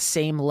playing at the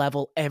same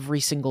level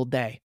every single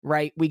day,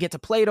 right? We get to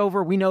play it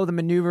over. We know the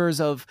maneuvers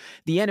of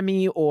the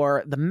enemy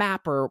or the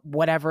map or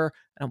whatever.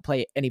 I don't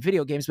play any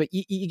video games, but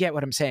you get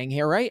what I'm saying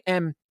here, right?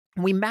 And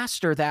we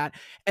master that,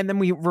 and then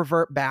we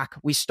revert back,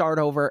 we start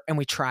over, and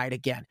we try it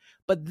again.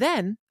 But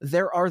then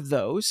there are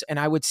those, and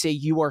I would say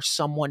you are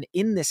someone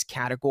in this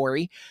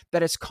category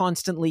that is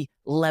constantly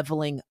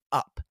leveling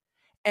up.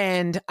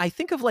 And I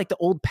think of like the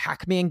old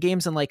Pac-Man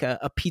games in like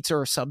a pizza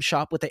or sub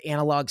shop with the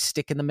analog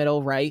stick in the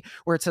middle, right?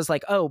 Where it says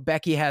like, oh,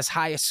 Becky has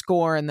highest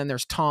score, and then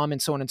there's Tom,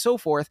 and so on and so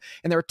forth.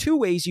 And there are two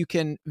ways you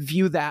can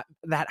view that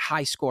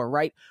high score,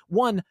 right?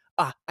 One,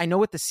 I know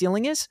what the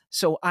ceiling is.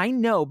 So I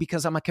know,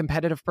 because I'm a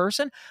competitive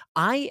person,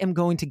 I am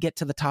going to get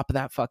to the top of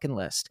that fucking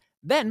list.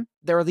 Then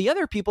there are the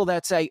other people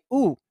that say,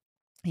 ooh,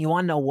 you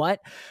want to know what?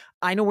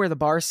 I know where the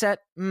bar is set.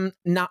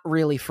 Not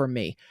really for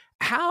me.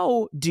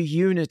 How do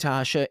you,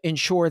 Natasha,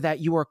 ensure that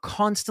you are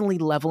constantly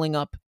leveling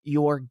up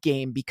your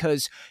game?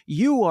 Because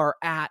you are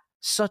at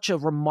such a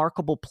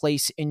remarkable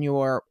place in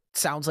your,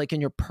 sounds like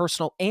in your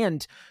personal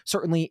and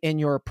certainly in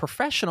your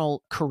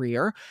professional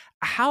career.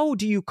 How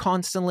do you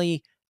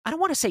constantly, I don't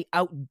want to say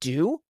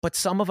outdo, but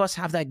some of us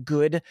have that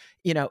good,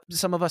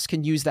 some of us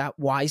can use that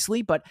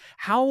wisely, but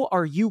how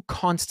are you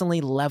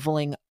constantly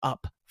leveling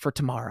up for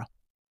tomorrow?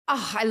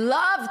 Oh, I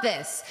love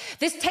this.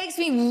 This takes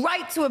me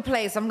right to a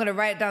place. I'm going to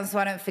write it down so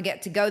I don't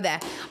forget to go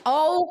there.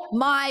 Oh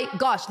my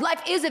gosh,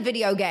 life is a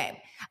video game.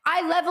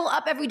 I level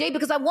up every day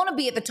because I want to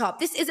be at the top.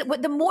 This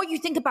isn't, the more you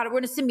think about it, we're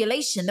in a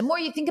simulation. The more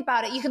you think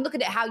about it, you can look at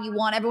it how you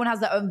want. Everyone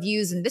has their own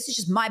views, and this is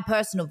just my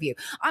personal view.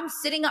 I'm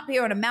sitting up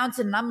here on a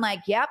mountain and I'm like,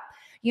 yep,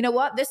 you know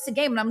what? This is a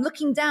game. And I'm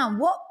looking down.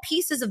 What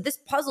pieces of this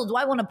puzzle do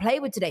I want to play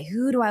with today?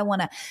 Who do I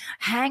want to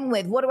hang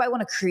with? What do I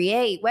want to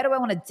create? Where do I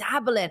want to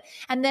dabble in?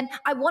 And then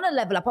I want to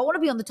level up. I want to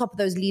be on the top of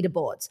those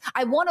leaderboards.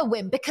 I want to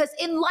win, because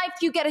in life,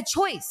 you get a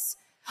choice.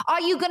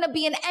 Are you going to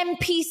be an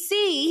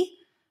NPC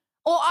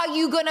or are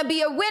you going to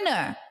be a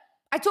winner?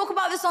 I talk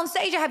about this on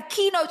stage. I have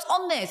keynotes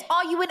on this.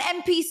 Are you an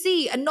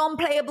NPC, a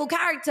non-playable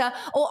character,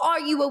 or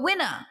are you a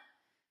winner?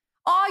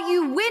 Are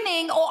you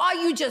winning, or are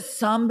you just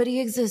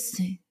somebody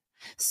existing?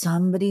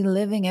 Somebody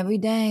living every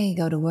day,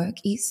 go to work,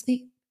 eat,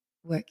 sleep,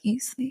 work,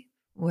 eat, sleep,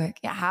 work.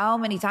 Yeah, how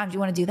many times do you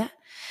want to do that?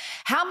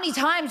 How many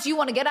times do you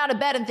want to get out of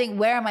bed and think,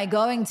 where am I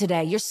going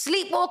today? You're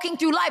sleepwalking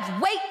through life.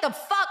 Wake the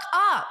fuck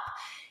up.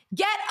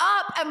 Get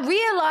up and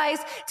realize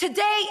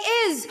today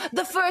is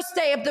the first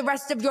day of the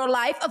rest of your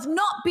life of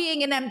not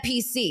being an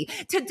NPC.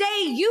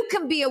 Today you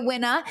can be a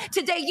winner.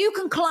 Today you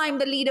can climb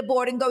the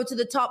leaderboard and go to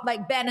the top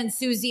like Ben and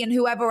Susie and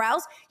whoever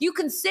else. You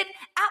can sit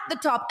at the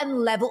top and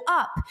level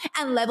up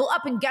and level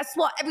up. And guess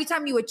what? Every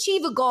time you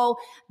achieve a goal,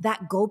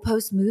 that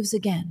goalpost moves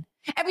again.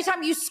 Every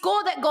time you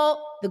score that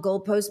goal, the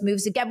goalpost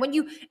moves again. When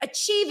you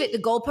achieve it, the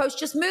goalpost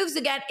just moves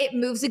again. It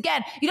moves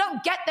again. You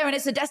don't get there and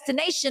it's a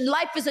destination.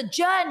 Life is a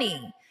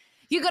journey.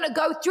 You're going to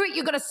go through it.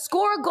 You're going to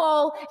score a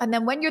goal. And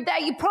then when you're there,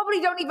 you probably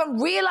don't even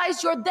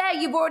realize you're there.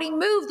 You've already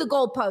moved the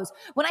goalpost.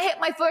 When I hit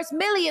my first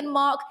million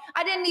mark,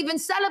 I didn't even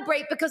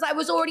celebrate because I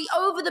was already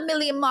over the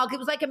million mark. It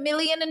was like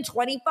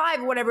 1,025,000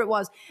 or whatever it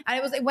was.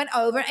 And it went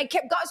over and it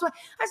kept going. So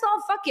I said,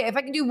 oh, fuck it. If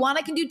I can do one,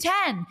 I can do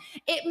 10.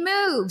 It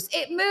moves,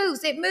 it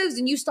moves, it moves.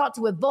 And you start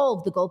to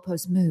evolve. The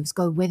goalpost moves.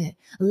 Go with it.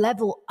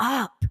 Level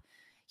up.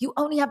 You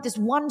only have this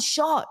one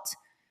shot.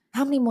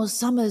 How many more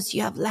summers do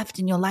you have left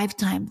in your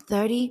lifetime?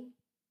 30?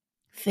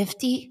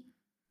 50?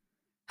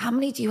 How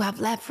many do you have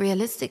left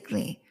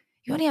realistically?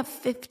 You only have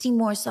 50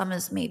 more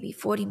summers, maybe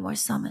 40 more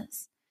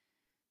summers.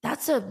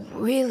 That's a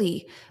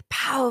really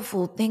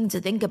powerful thing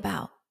to think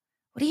about.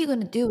 What are you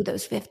going to do with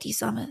those 50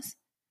 summers?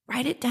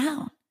 Write it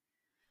down.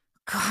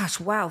 Gosh,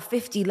 wow,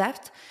 50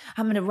 left.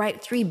 I'm going to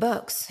write 3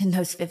 books in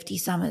those 50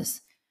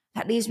 summers.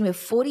 That leaves me with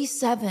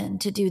 47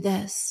 to do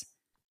this.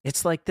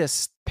 It's like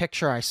this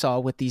picture I saw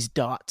with these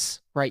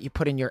dots, right? You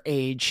put in your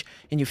age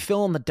and you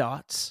fill in the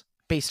dots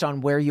based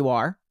on where you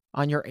are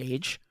on your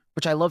age,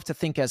 which I love to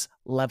think as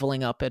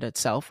leveling up in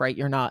itself, right?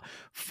 You're not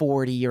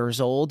 40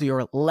 years old,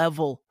 you're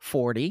level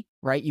 40,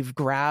 right? You've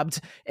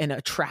grabbed and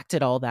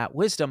attracted all that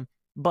wisdom.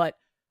 But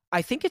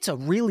I think it's a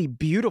really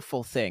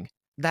beautiful thing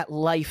that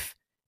life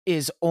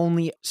is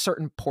only a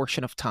certain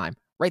portion of time,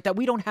 right? That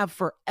we don't have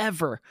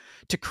forever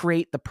to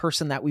create the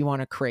person that we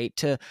want to create,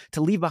 to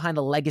leave behind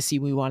the legacy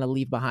we want to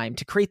leave behind,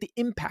 to create the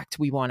impact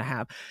we want to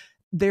have.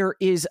 There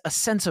is a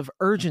sense of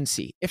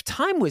urgency. If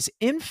time was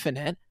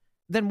infinite,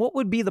 then what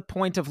would be the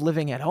point of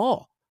living at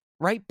all,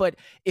 right? But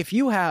if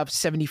you have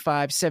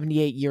 75,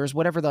 78 years,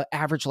 whatever the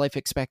average life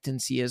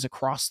expectancy is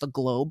across the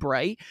globe,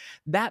 right?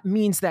 That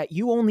means that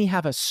you only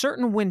have a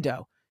certain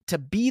window to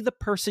be the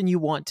person you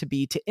want to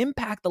be, to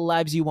impact the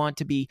lives you want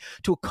to be,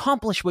 to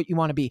accomplish what you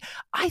want to be.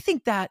 I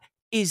think that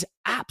is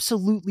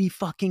absolutely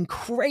fucking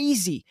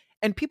crazy.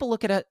 And people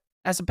look at it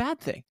as a bad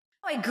thing.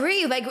 I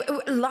agree. Like,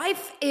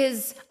 life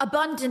is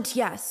abundant,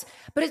 yes,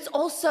 but it's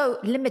also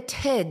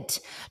limited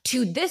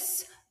to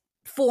this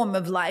form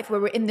of life where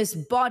we're in this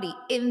body,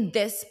 in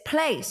this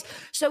place.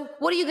 So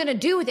what are you going to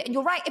do with it? And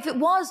you're right. If it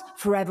was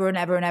forever and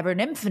ever and ever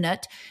and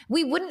infinite,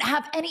 we wouldn't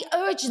have any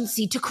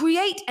urgency to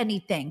create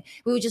anything.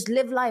 We would just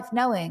live life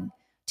knowing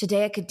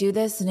today I could do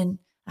this and in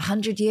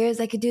 100 years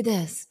I could do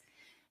this.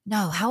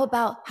 No, how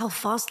about how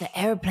fast the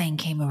airplane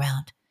came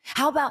around?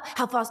 How about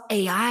how fast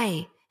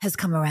AI has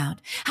come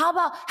around? How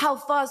about how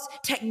fast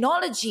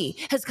technology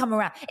has come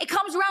around? It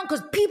comes around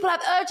because people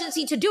have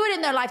urgency to do it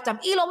in their lifetime.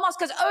 Elon Musk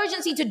has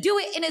urgency to do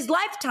it in his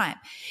lifetime.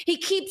 He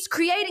keeps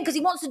creating because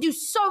he wants to do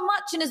so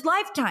much in his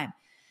lifetime.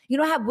 You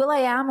know, I had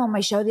will.i.am on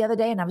my show the other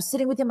day and I was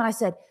sitting with him and I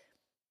said,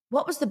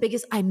 what was the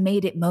biggest I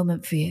made it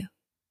moment for you?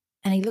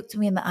 And he looked at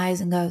me in the eyes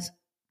and goes,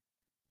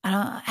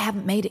 I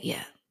haven't made it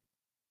yet.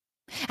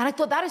 And I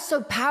thought that is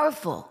so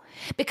powerful,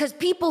 because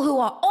people who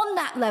are on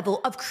that level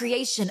of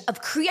creation,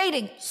 of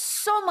creating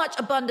so much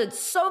abundance,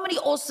 so many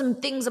awesome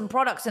things and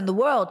products in the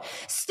world,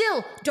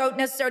 still don't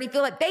necessarily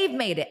feel like they've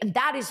made it. And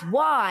that is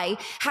why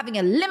having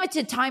a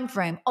limited time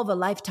frame of a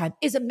lifetime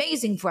is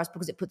amazing for us,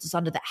 because it puts us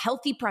under that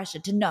healthy pressure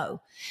to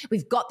know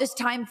we've got this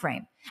time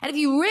frame. And if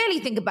you really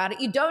think about it,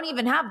 you don't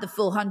even have the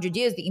full 100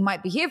 years that you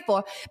might be here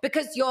for,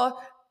 because you're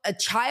a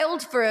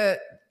child for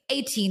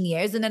 18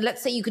 years. And then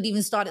let's say you could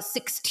even start at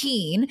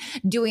 16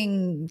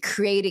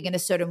 creating in a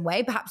certain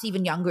way, perhaps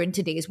even younger in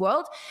today's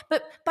world.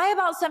 But by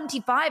about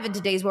 75 in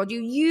today's world,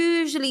 you're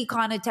usually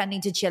kind of tending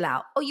to chill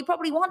out, or you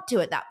probably want to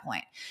at that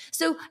point.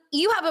 So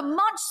you have a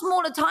much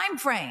smaller time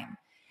frame.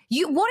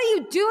 What are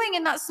you doing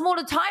in that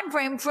smaller time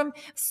frame from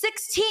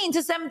 16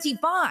 to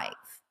 75?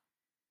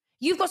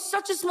 You've got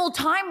such a small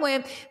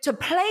time to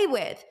play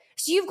with.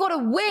 So you've got to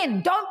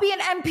win. Don't be an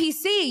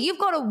NPC. You've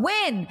got to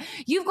win.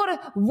 You've got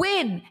to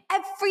win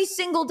every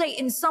single day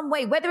in some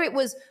way. Whether it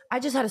was,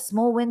 I just had a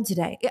small win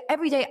today.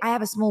 Every day I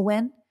have a small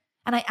win,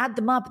 and I add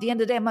them up. At the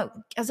end of the day, I'm like,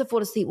 as I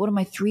fall asleep, what are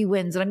my 3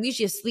 wins? And I'm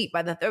usually asleep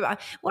by the third.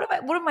 What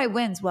are my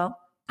wins? Well,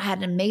 I had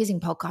an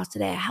amazing podcast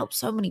today. I helped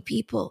so many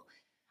people.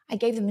 I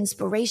gave them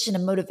inspiration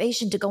and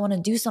motivation to go on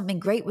and do something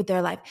great with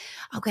their life.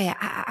 Okay,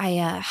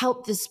 I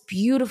helped this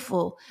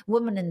beautiful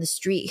woman in the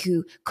street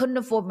who couldn't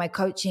afford my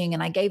coaching,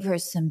 and I gave her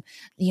some,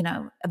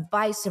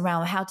 advice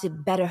around how to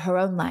better her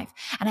own life.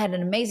 And I had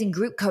an amazing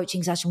group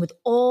coaching session with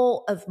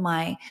all of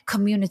my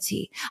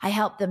community. I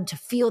helped them to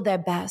feel their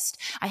best.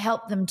 I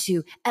helped them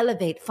to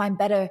elevate, find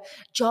better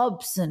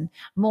jobs and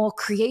more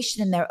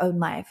creation in their own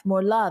life,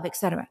 more love,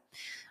 etc.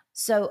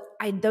 So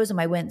those are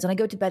my wins. And I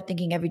go to bed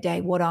thinking every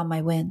day, what are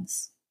my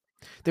wins?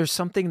 There's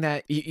something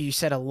that you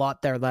said a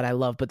lot there that I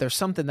love, but there's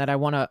something that I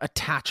want to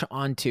attach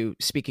onto,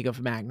 speaking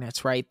of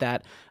magnets, right?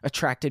 That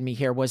attracted me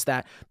here was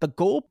that the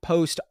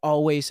goalpost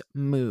always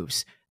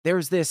moves.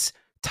 There's this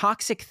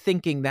toxic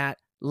thinking that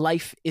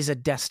life is a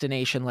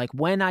destination. Like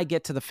when I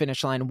get to the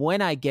finish line,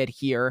 when I get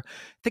here,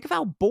 think of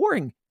how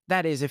boring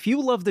that is. If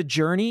you love the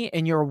journey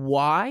and your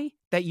why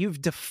that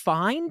you've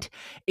defined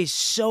is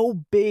so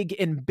big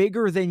and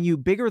bigger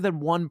than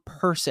one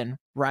person,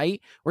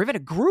 right? Or even a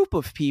group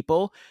of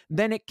people,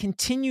 then it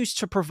continues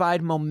to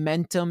provide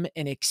momentum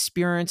and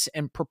experience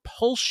and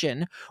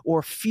propulsion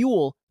or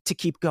fuel to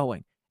keep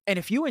going. And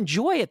if you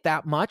enjoy it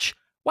that much,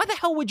 why the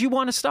hell would you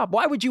want to stop?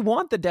 Why would you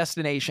want the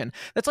destination?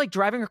 That's like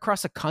driving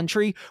across a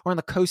country or on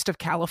the coast of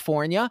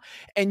California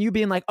and you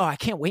being like, oh, I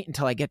can't wait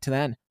until I get to the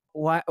end.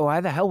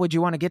 Why the hell would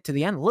you want to get to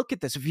the end? Look at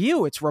this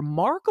view. It's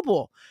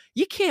remarkable.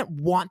 You can't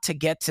want to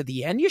get to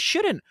the end. You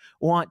shouldn't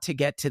want to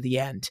get to the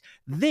end.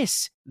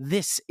 This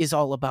is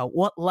all about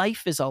what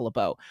life is all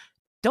about.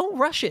 Don't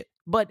rush it,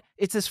 but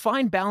it's this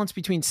fine balance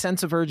between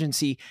sense of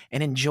urgency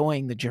and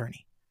enjoying the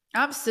journey.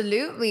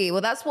 Absolutely.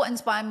 Well, that's what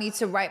inspired me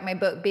to write my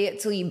book, Be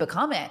It Till You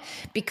Become It,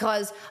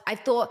 because I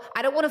thought,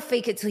 I don't want to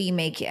fake it till you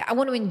make it. I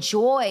want to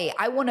enjoy.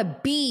 I want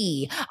to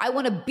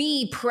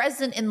be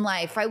present in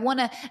life. I want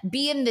to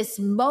be in this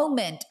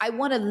moment. I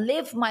want to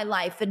live my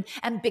life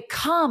and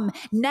become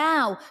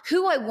now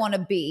who I want to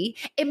be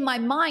in my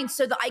mind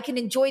so that I can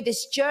enjoy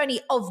this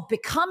journey of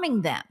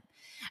becoming them.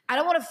 I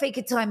don't want to fake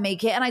it till I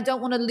make it, and I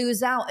don't want to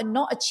lose out and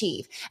not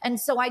achieve. And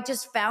so I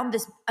just found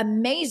this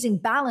amazing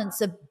balance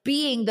of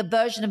being the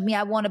version of me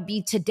I want to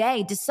be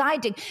today,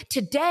 deciding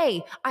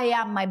today I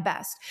am my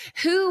best.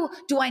 Who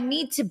do I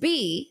need to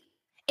be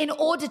in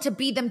order to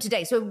be them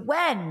today? So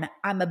when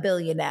I'm a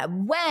billionaire,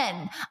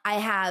 when I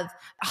have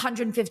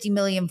 150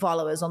 million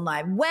followers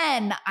online,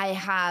 when I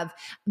have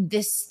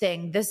this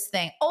thing,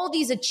 all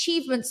these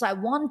achievements I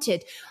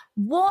wanted,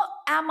 what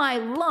am I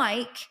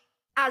like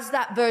as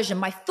that version?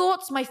 My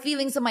thoughts, my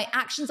feelings, and my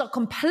actions are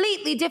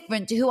completely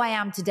different to who I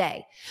am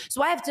today.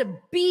 So I have to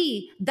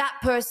be that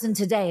person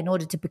today in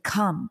order to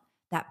become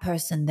that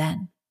person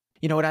then.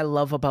 You know what I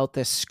love about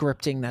this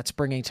scripting that's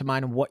bringing to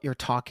mind and what you're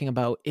talking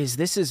about is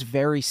this is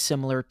very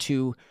similar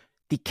to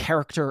the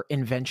character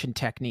invention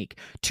technique.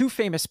 2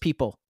 famous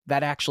people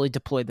that actually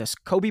deployed this: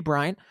 Kobe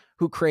Bryant,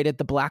 who created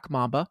the Black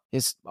Mamba,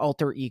 his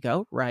alter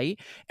ego, right?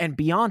 And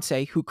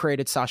Beyonce, who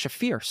created Sasha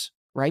Fierce,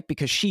 right?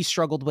 Because she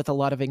struggled with a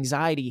lot of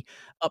anxiety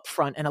up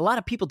front. And a lot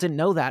of people didn't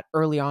know that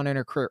early on in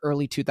her career,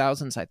 early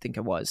 2000s, I think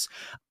it was.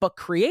 But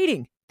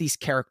creating these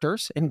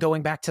characters and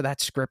going back to that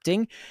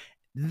scripting,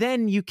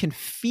 then you can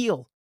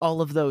feel all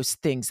of those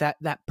things,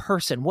 that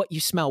person, what you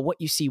smell, what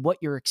you see, what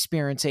you're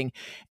experiencing.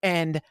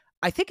 And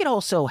I think it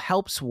also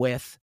helps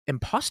with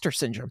imposter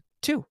syndrome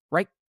too,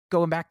 right?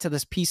 Going back to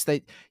this piece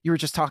that you were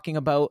just talking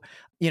about,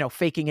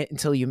 faking it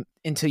until you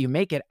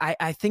make it.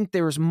 I think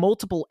there's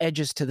multiple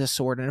edges to this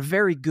sword in a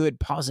very good,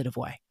 positive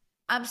way.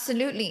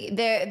 Absolutely.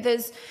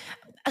 There's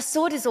a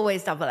sword is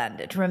always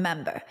double-ended,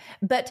 remember.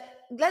 But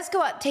let's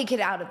take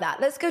it out of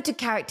that. Let's go to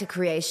character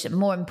creation,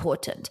 more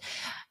important.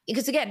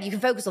 Because again, you can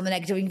focus on the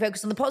negative, you can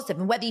focus on the positive.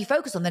 And whether you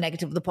focus on the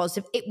negative or the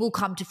positive, it will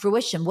come to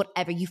fruition,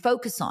 whatever you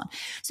focus on.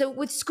 So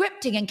with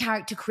scripting and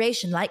character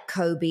creation, like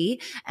Kobe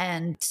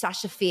and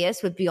Sasha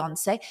Fierce with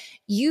Beyonce,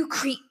 you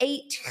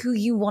create who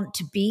you want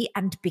to be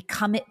and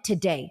become it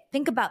today.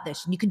 Think about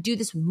this. And you can do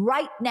this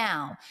right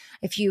now.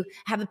 If you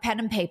have a pen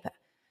and paper,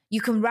 you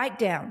can write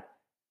down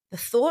the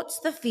thoughts,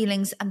 the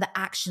feelings, and the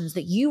actions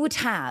that you would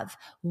have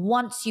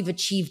once you've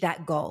achieved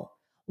that goal.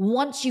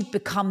 Once you've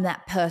become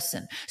that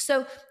person.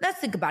 So let's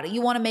think about it.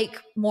 You want to make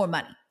more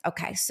money.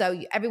 Okay.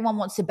 So everyone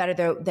wants to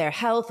better their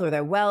health or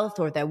their wealth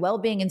or their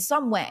well-being in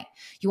some way.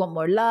 You want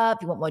more love.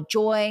 You want more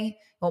joy.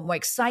 You want more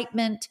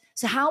excitement.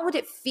 So how would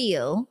it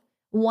feel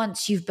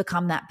once you've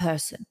become that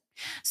person?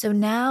 So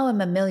now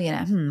I'm a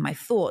millionaire. My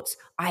thoughts,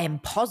 I am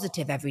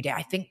positive every day.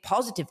 I think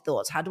positive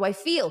thoughts. How do I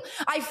feel?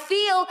 I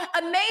feel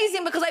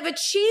amazing because I've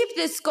achieved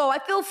this goal. I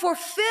feel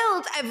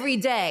fulfilled every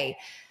day.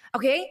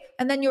 Okay.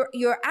 And then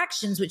your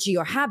actions, which are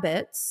your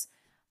habits.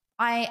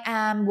 I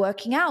am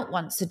working out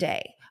once a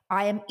day.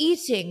 I am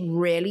eating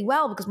really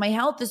well because my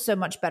health is so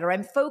much better.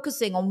 I'm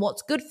focusing on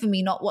what's good for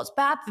me, not what's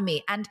bad for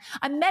me. And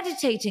I'm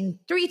meditating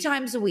 3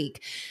 times a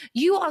week.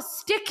 You are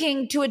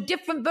sticking to a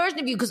different version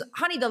of you because,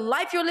 honey, the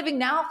life you're living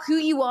now, who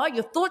you are,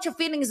 your thoughts, your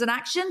feelings, and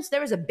actions,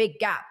 there is a big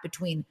gap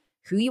between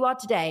who you are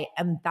today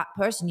and that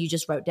person you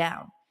just wrote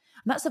down.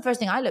 And that's the first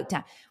thing I looked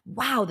at.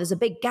 Wow, there's a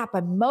big gap.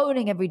 I'm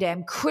moaning every day.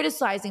 I'm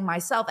criticizing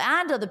myself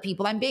and other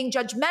people. I'm being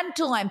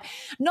judgmental. I'm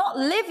not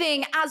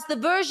living as the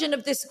version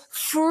of this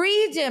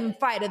freedom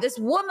fighter, this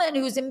woman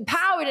who's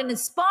empowered and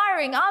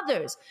inspiring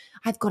others.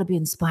 I've got to be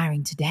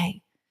inspiring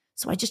today.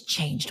 So I just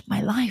changed my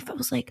life. I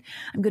was like,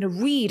 I'm going to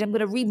read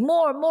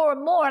more and more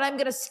and more, and I'm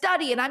going to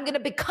study, and I'm going to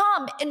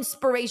become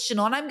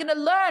inspirational, and I'm going to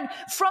learn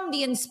from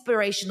the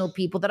inspirational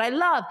people that I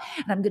love,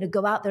 and I'm going to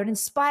go out there and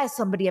inspire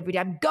somebody every day.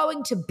 I'm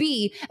going to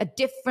be a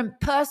different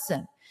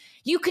person.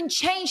 You can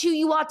change who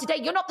you are today.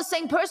 You're not the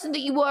same person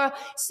that you were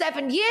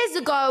 7 years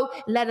ago,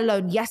 let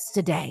alone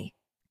yesterday.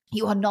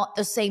 You are not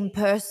the same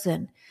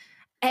person.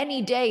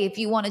 Any day, if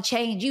you want to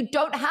change, you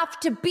don't have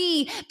to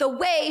be the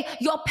way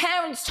your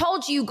parents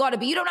told you got to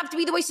be. You don't have to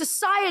be the way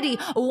society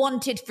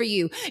wanted for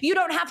you. You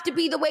don't have to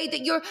be the way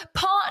that your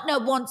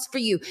partner wants for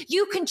you.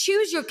 You can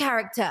choose your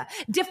character,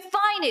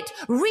 define it,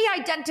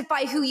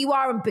 re-identify who you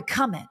are and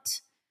become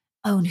it.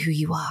 Own who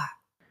you are.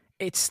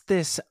 It's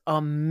this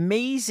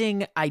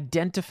amazing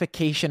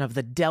identification of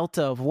the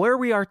delta of where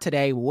we are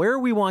today, where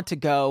we want to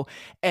go,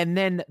 and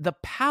then the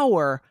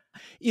power.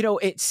 You know,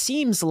 it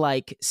seems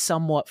like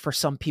somewhat for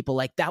some people,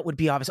 like that would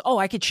be obvious. Oh,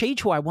 I could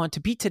change who I want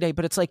to be today.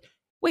 But it's like,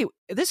 wait,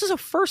 this is a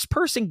first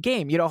person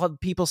game. You know how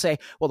people say,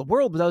 well, the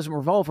world doesn't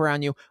revolve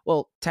around you.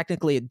 Well,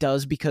 technically it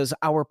does because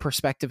our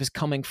perspective is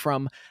coming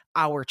from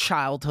our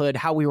childhood,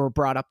 how we were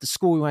brought up, the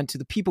school we went to,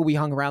 the people we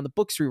hung around, the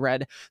books we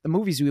read, the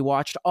movies we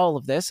watched, all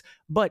of this.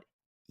 But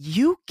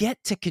you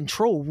get to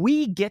control,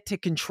 we get to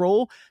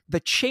control the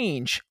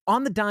change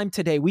on the dime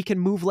today. We can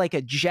move like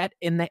a jet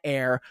in the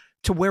air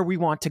to where we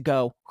want to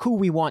go, who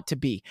we want to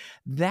be.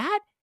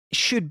 That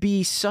should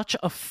be such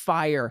a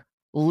fire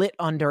lit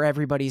under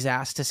everybody's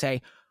ass to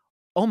say,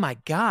 oh my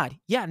God,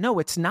 yeah, no,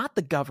 it's not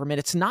the government.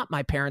 It's not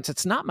my parents.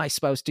 It's not my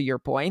spouse, to your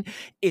point.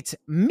 It's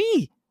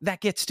me that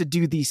gets to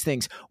do these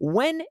things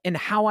when and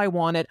how I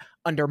want it,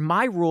 under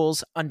my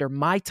rules, under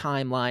my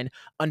timeline,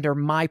 under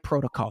my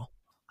protocol.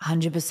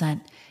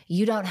 100%.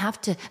 You don't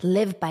have to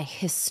live by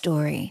his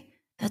story.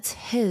 That's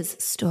his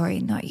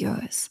story, not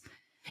yours.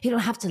 You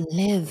don't have to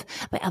live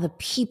by other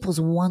people's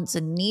wants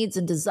and needs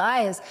and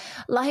desires.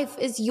 Life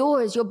is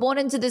yours. You're born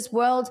into this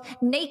world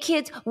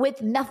naked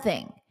with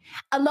nothing,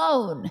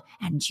 alone,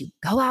 and you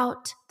go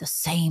out the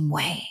same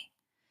way.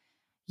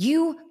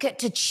 You get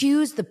to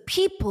choose the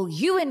people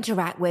you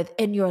interact with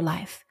in your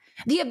life,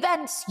 the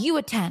events you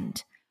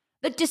attend,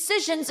 the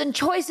decisions and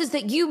choices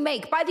that you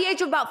make. By the age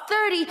of about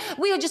 30,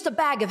 we are just a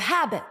bag of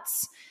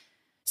habits.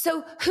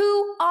 So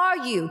who are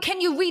you? Can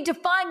you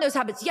redefine those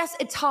habits? Yes,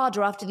 it's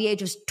harder after the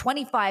age of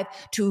 25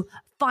 to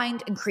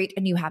find and create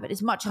a new habit.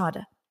 It's much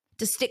harder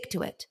to stick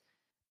to it.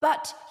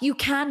 But you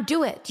can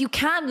do it. You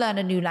can learn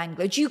a new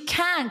language. You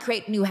can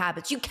create new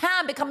habits. You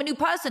can become a new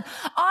person.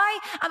 I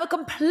am a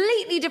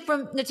completely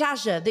different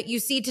Natasha that you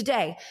see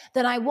today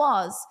than I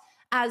was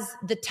as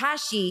the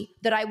Tashi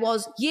that I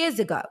was years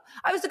ago.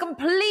 I was a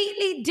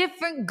completely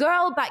different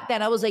girl back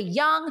then. I was a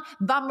young,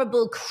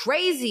 vulnerable,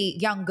 crazy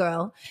young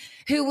girl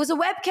who was a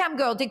webcam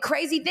girl, did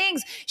crazy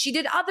things. She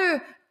did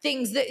other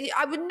things that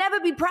I would never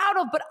be proud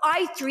of, but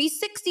I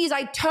 360s,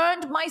 I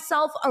turned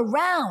myself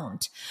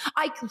around.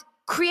 I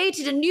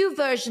created a new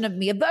version of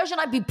me, a version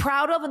I'd be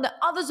proud of and that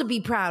others would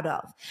be proud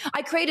of.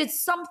 I created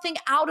something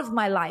out of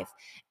my life.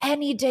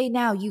 Any day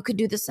now, you could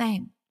do the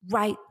same.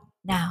 Right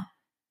now.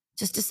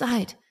 Just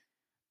decide.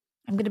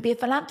 I'm going to be a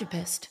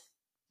philanthropist.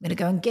 I'm going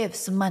to go and give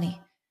some money.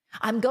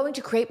 I'm going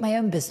to create my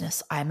own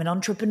business. I'm an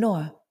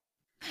entrepreneur.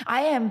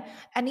 I am.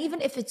 And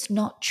even if it's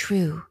not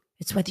true,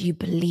 it's whether you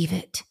believe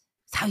it.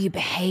 It's how you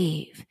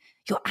behave,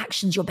 your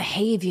actions, your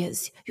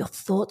behaviors, your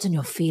thoughts and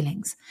your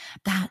feelings.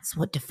 That's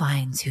what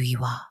defines who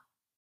you are.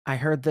 I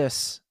heard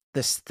this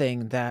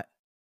thing that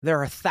there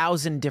are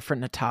 1,000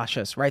 different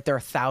Natashas, right? There are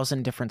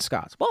 1,000 different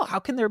Scotts. Well, how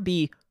can there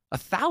be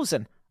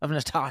 1,000 of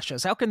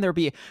Natashas? How can there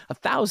be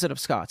 1,000 of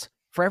Scotts?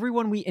 For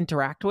everyone we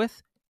interact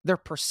with, their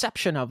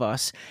perception of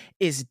us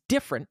is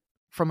different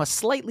from a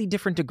slightly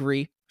different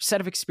degree,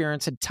 set of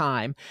experience and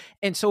time.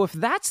 And so if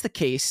that's the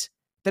case,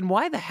 then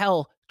why the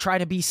hell try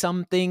to be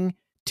something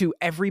to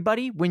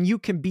everybody when you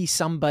can be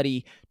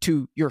somebody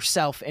to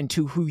yourself and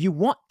to who you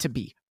want to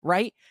be,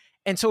 right?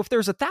 And so if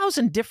there's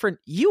 1,000 different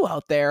you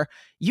out there,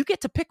 you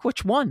get to pick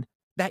which one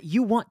that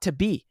you want to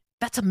be.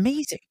 That's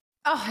amazing.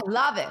 Oh, I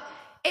love it.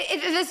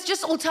 It's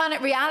just alternate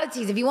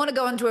realities. If you want to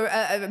go into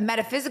a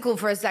metaphysical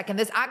for a second,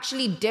 there's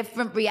actually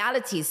different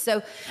realities.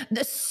 So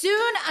as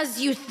soon as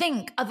you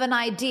think of an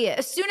idea,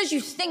 as soon as you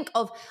think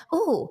of,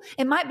 oh,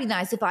 it might be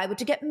nice if I were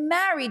to get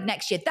married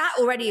next year, that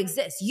already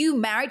exists. You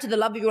married to the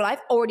love of your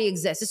life already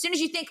exists. As soon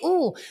as you think,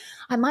 oh,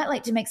 I might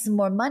like to make some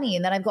more money,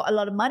 and then I've got a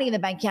lot of money in the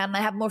bank account and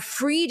I have more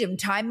freedom,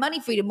 time,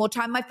 money freedom, more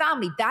time with my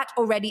family, that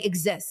already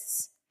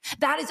exists.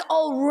 That is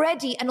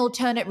already an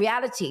alternate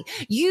reality.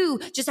 You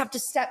just have to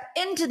step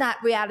into that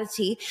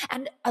reality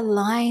and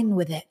align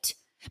with it.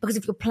 Because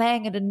if you're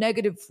playing at a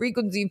negative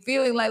frequency,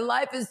 feeling like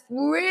life is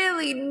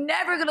really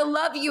never going to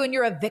love you and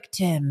you're a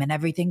victim and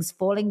everything's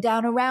falling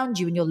down around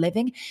you and you're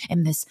living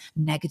in this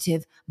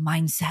negative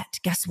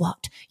mindset, guess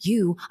what?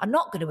 You are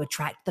not going to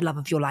attract the love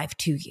of your life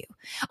to you.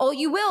 Or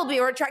you will be,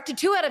 or attracted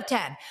 2 out of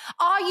 10.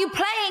 Are you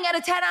playing at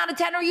a 10 out of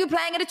 10 or are you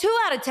playing at a 2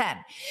 out of 10?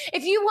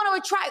 If you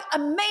want to attract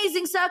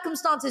amazing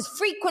circumstances,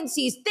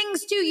 frequencies,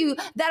 things to you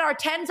that are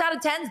 10s out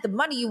of 10s, the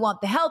money you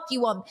want, the health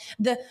you want,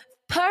 the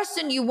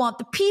person you want,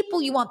 the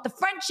people you want, the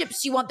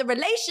friendships you want, the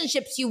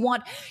relationships you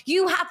want,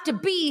 you have to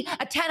be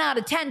a 10 out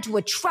of 10 to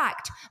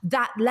attract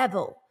that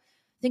level.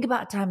 Think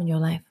about a time in your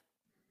life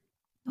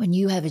when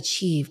you have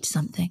achieved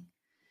something.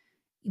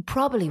 You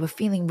probably were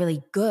feeling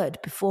really good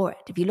before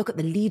it. If you look at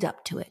the lead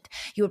up to it,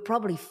 you were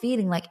probably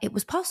feeling like it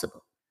was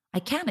possible. I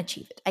can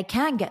achieve it. I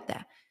can get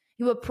there.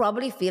 You were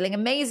probably feeling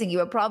amazing. You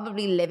were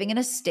probably living in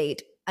a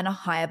state and a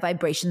higher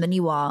vibration than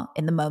you are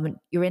in the moment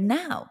you're in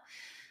now.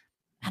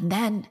 And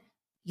then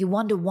you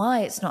wonder why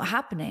it's not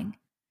happening,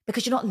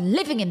 because you're not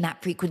living in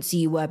that frequency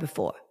you were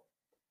before.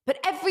 But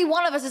every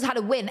one of us has had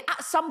a win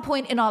at some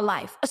point in our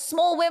life. A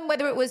small win,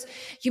 whether it was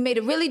you made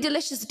a really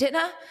delicious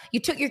dinner, you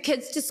took your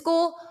kids to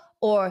school,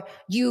 or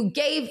you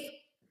gave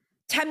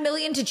 10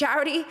 million to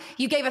charity,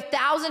 you gave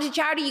 1,000 to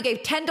charity, you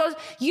gave $10.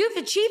 You've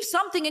achieved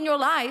something in your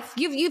life.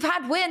 You've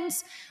had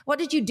wins. What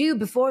did you do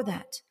before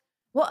that?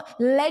 What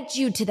led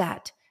you to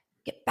that?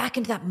 Get back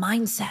into that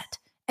mindset.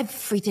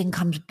 Everything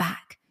comes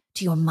back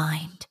to your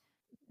mind.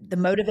 The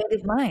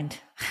motivated mind.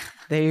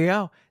 There you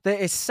go.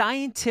 It's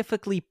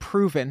scientifically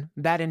proven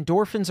that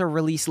endorphins are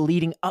released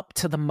leading up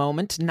to the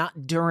moment,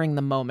 not during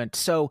the moment.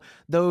 So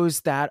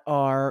those that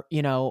are,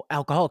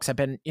 alcoholics, have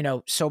been,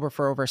 sober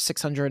for over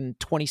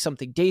 620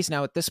 something days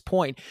now at this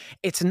point.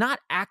 It's not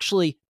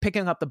actually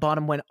picking up the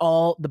bottom when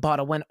all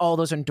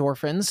those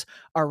endorphins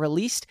are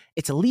released.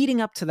 It's leading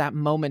up to that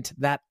moment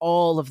that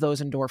all of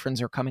those endorphins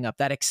are coming up,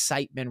 that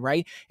excitement,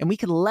 right? And we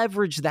can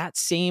leverage that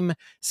same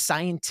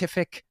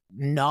scientific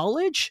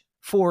knowledge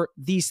for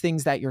these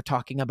things that you're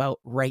talking about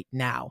right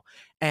now.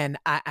 And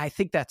I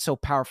think that's so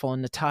powerful.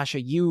 And Natasha,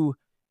 you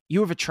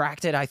have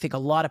attracted, I think, a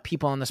lot of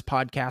people on this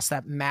podcast,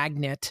 that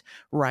magnet,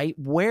 right?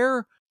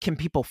 Where can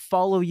people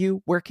follow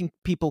you? Where can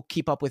people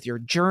keep up with your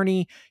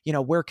journey?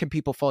 Where can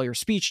people follow your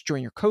speech,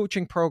 join your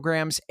coaching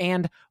programs,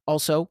 and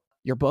also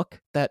your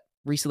book that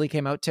recently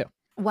came out too?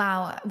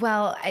 Wow.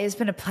 Well, it's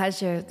been a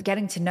pleasure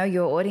getting to know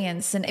your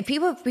audience. And if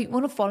people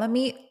want to follow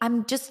me,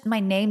 I'm just my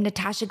name,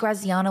 Natasha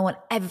Graziano, on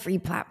every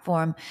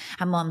platform.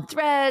 I'm on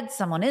Threads,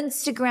 I'm on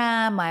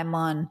Instagram, I'm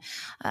on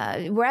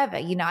wherever.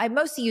 I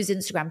mostly use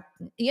Instagram,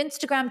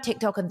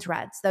 TikTok, and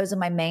Threads. Those are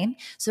my main.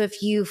 So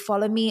if you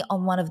follow me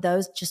on one of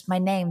those, just my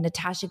name,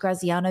 Natasha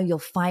Graziano, you'll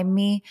find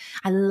me.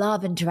 I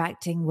love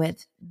interacting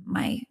with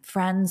my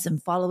friends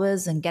and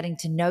followers and getting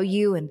to know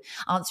you and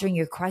answering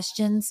your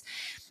questions.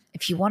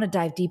 If you want to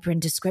dive deeper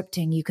into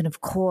scripting, you can, of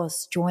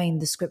course, join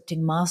the Scripting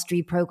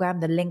Mastery Program.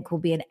 The link will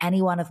be in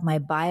any one of my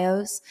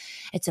bios.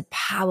 It's a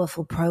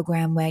powerful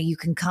program where you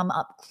can come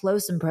up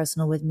close and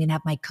personal with me and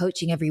have my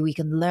coaching every week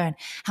and learn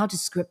how to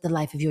script the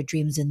life of your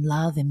dreams in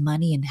love and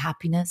money and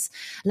happiness.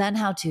 Learn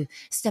how to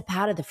step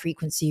out of the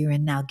frequency you're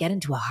in now, get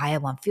into a higher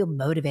one, feel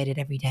motivated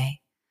every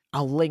day.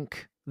 I'll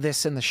link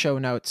this in the show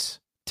notes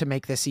to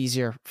make this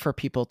easier for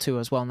people too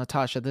as well.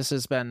 Natasha, this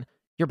has been...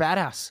 You're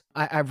badass.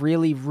 I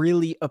really,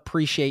 really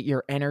appreciate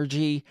your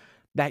energy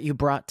that you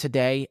brought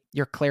today,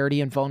 your clarity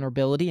and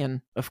vulnerability.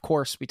 And of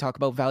course, we talk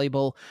about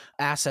valuable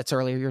assets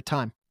earlier, your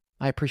time.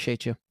 I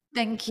appreciate you.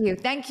 Thank you.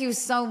 Thank you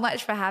so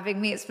much for having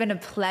me. It's been a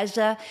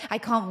pleasure. I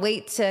can't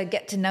wait to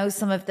get to know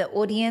some of the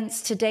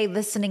audience today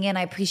listening in.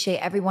 I appreciate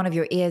every one of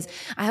your ears.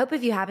 I hope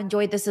if you have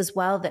enjoyed this as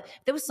well, that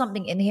if there was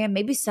something in here,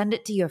 maybe send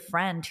it to your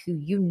friend who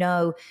you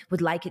know would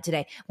like it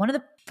today. One of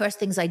the first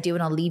things I do,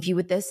 and I'll leave you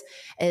with this,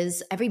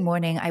 is every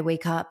morning I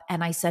wake up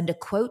and I send a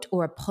quote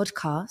or a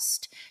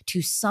podcast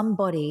to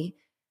somebody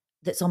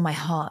that's on my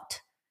heart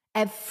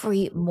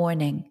every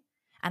morning.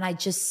 and I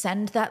just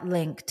send that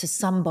link to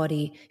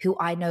somebody who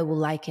I know will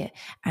like it.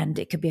 And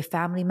it could be a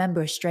family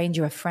member, a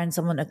stranger, a friend,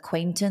 someone, an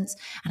acquaintance.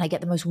 And I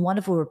get the most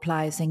wonderful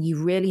replies saying,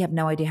 you really have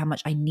no idea how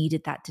much I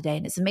needed that today.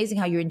 And it's amazing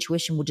how your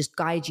intuition will just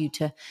guide you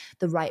to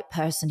the right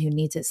person who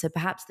needs it. So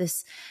perhaps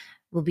this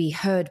will be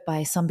heard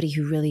by somebody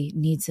who really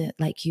needs it,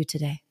 like you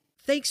today.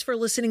 Thanks for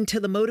listening to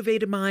The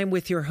Motivated Mind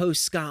with your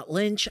host, Scott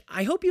Lynch.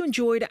 I hope you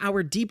enjoyed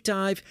our deep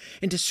dive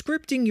into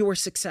scripting your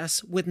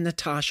success with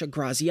Natasha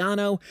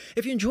Graziano.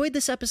 If you enjoyed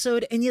this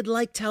episode and you'd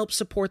like to help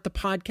support the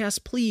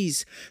podcast,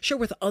 please share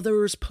with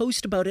others,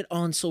 post about it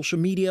on social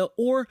media,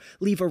 or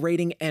leave a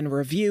rating and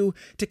review.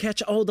 To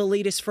catch all the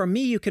latest from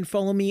me, you can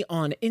follow me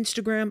on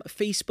Instagram,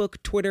 Facebook,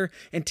 Twitter,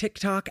 and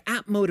TikTok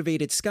at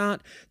Motivated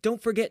Scott.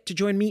 Don't forget to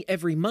join me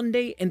every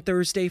Monday and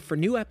Thursday for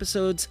new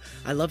episodes.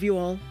 I love you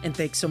all, and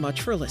thanks so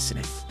much for listening.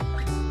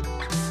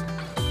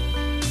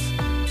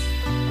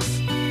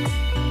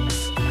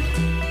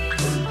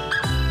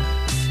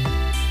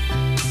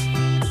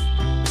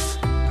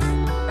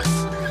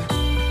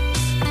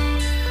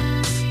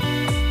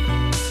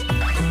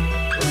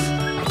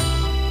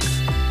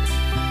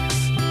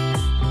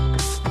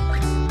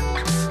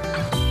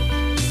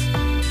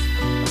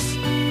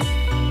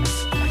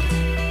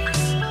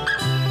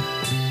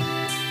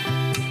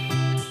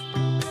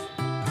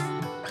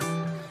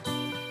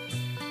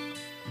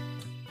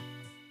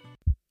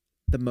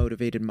 The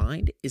Motivated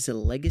Mind is a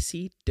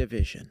legacy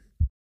division.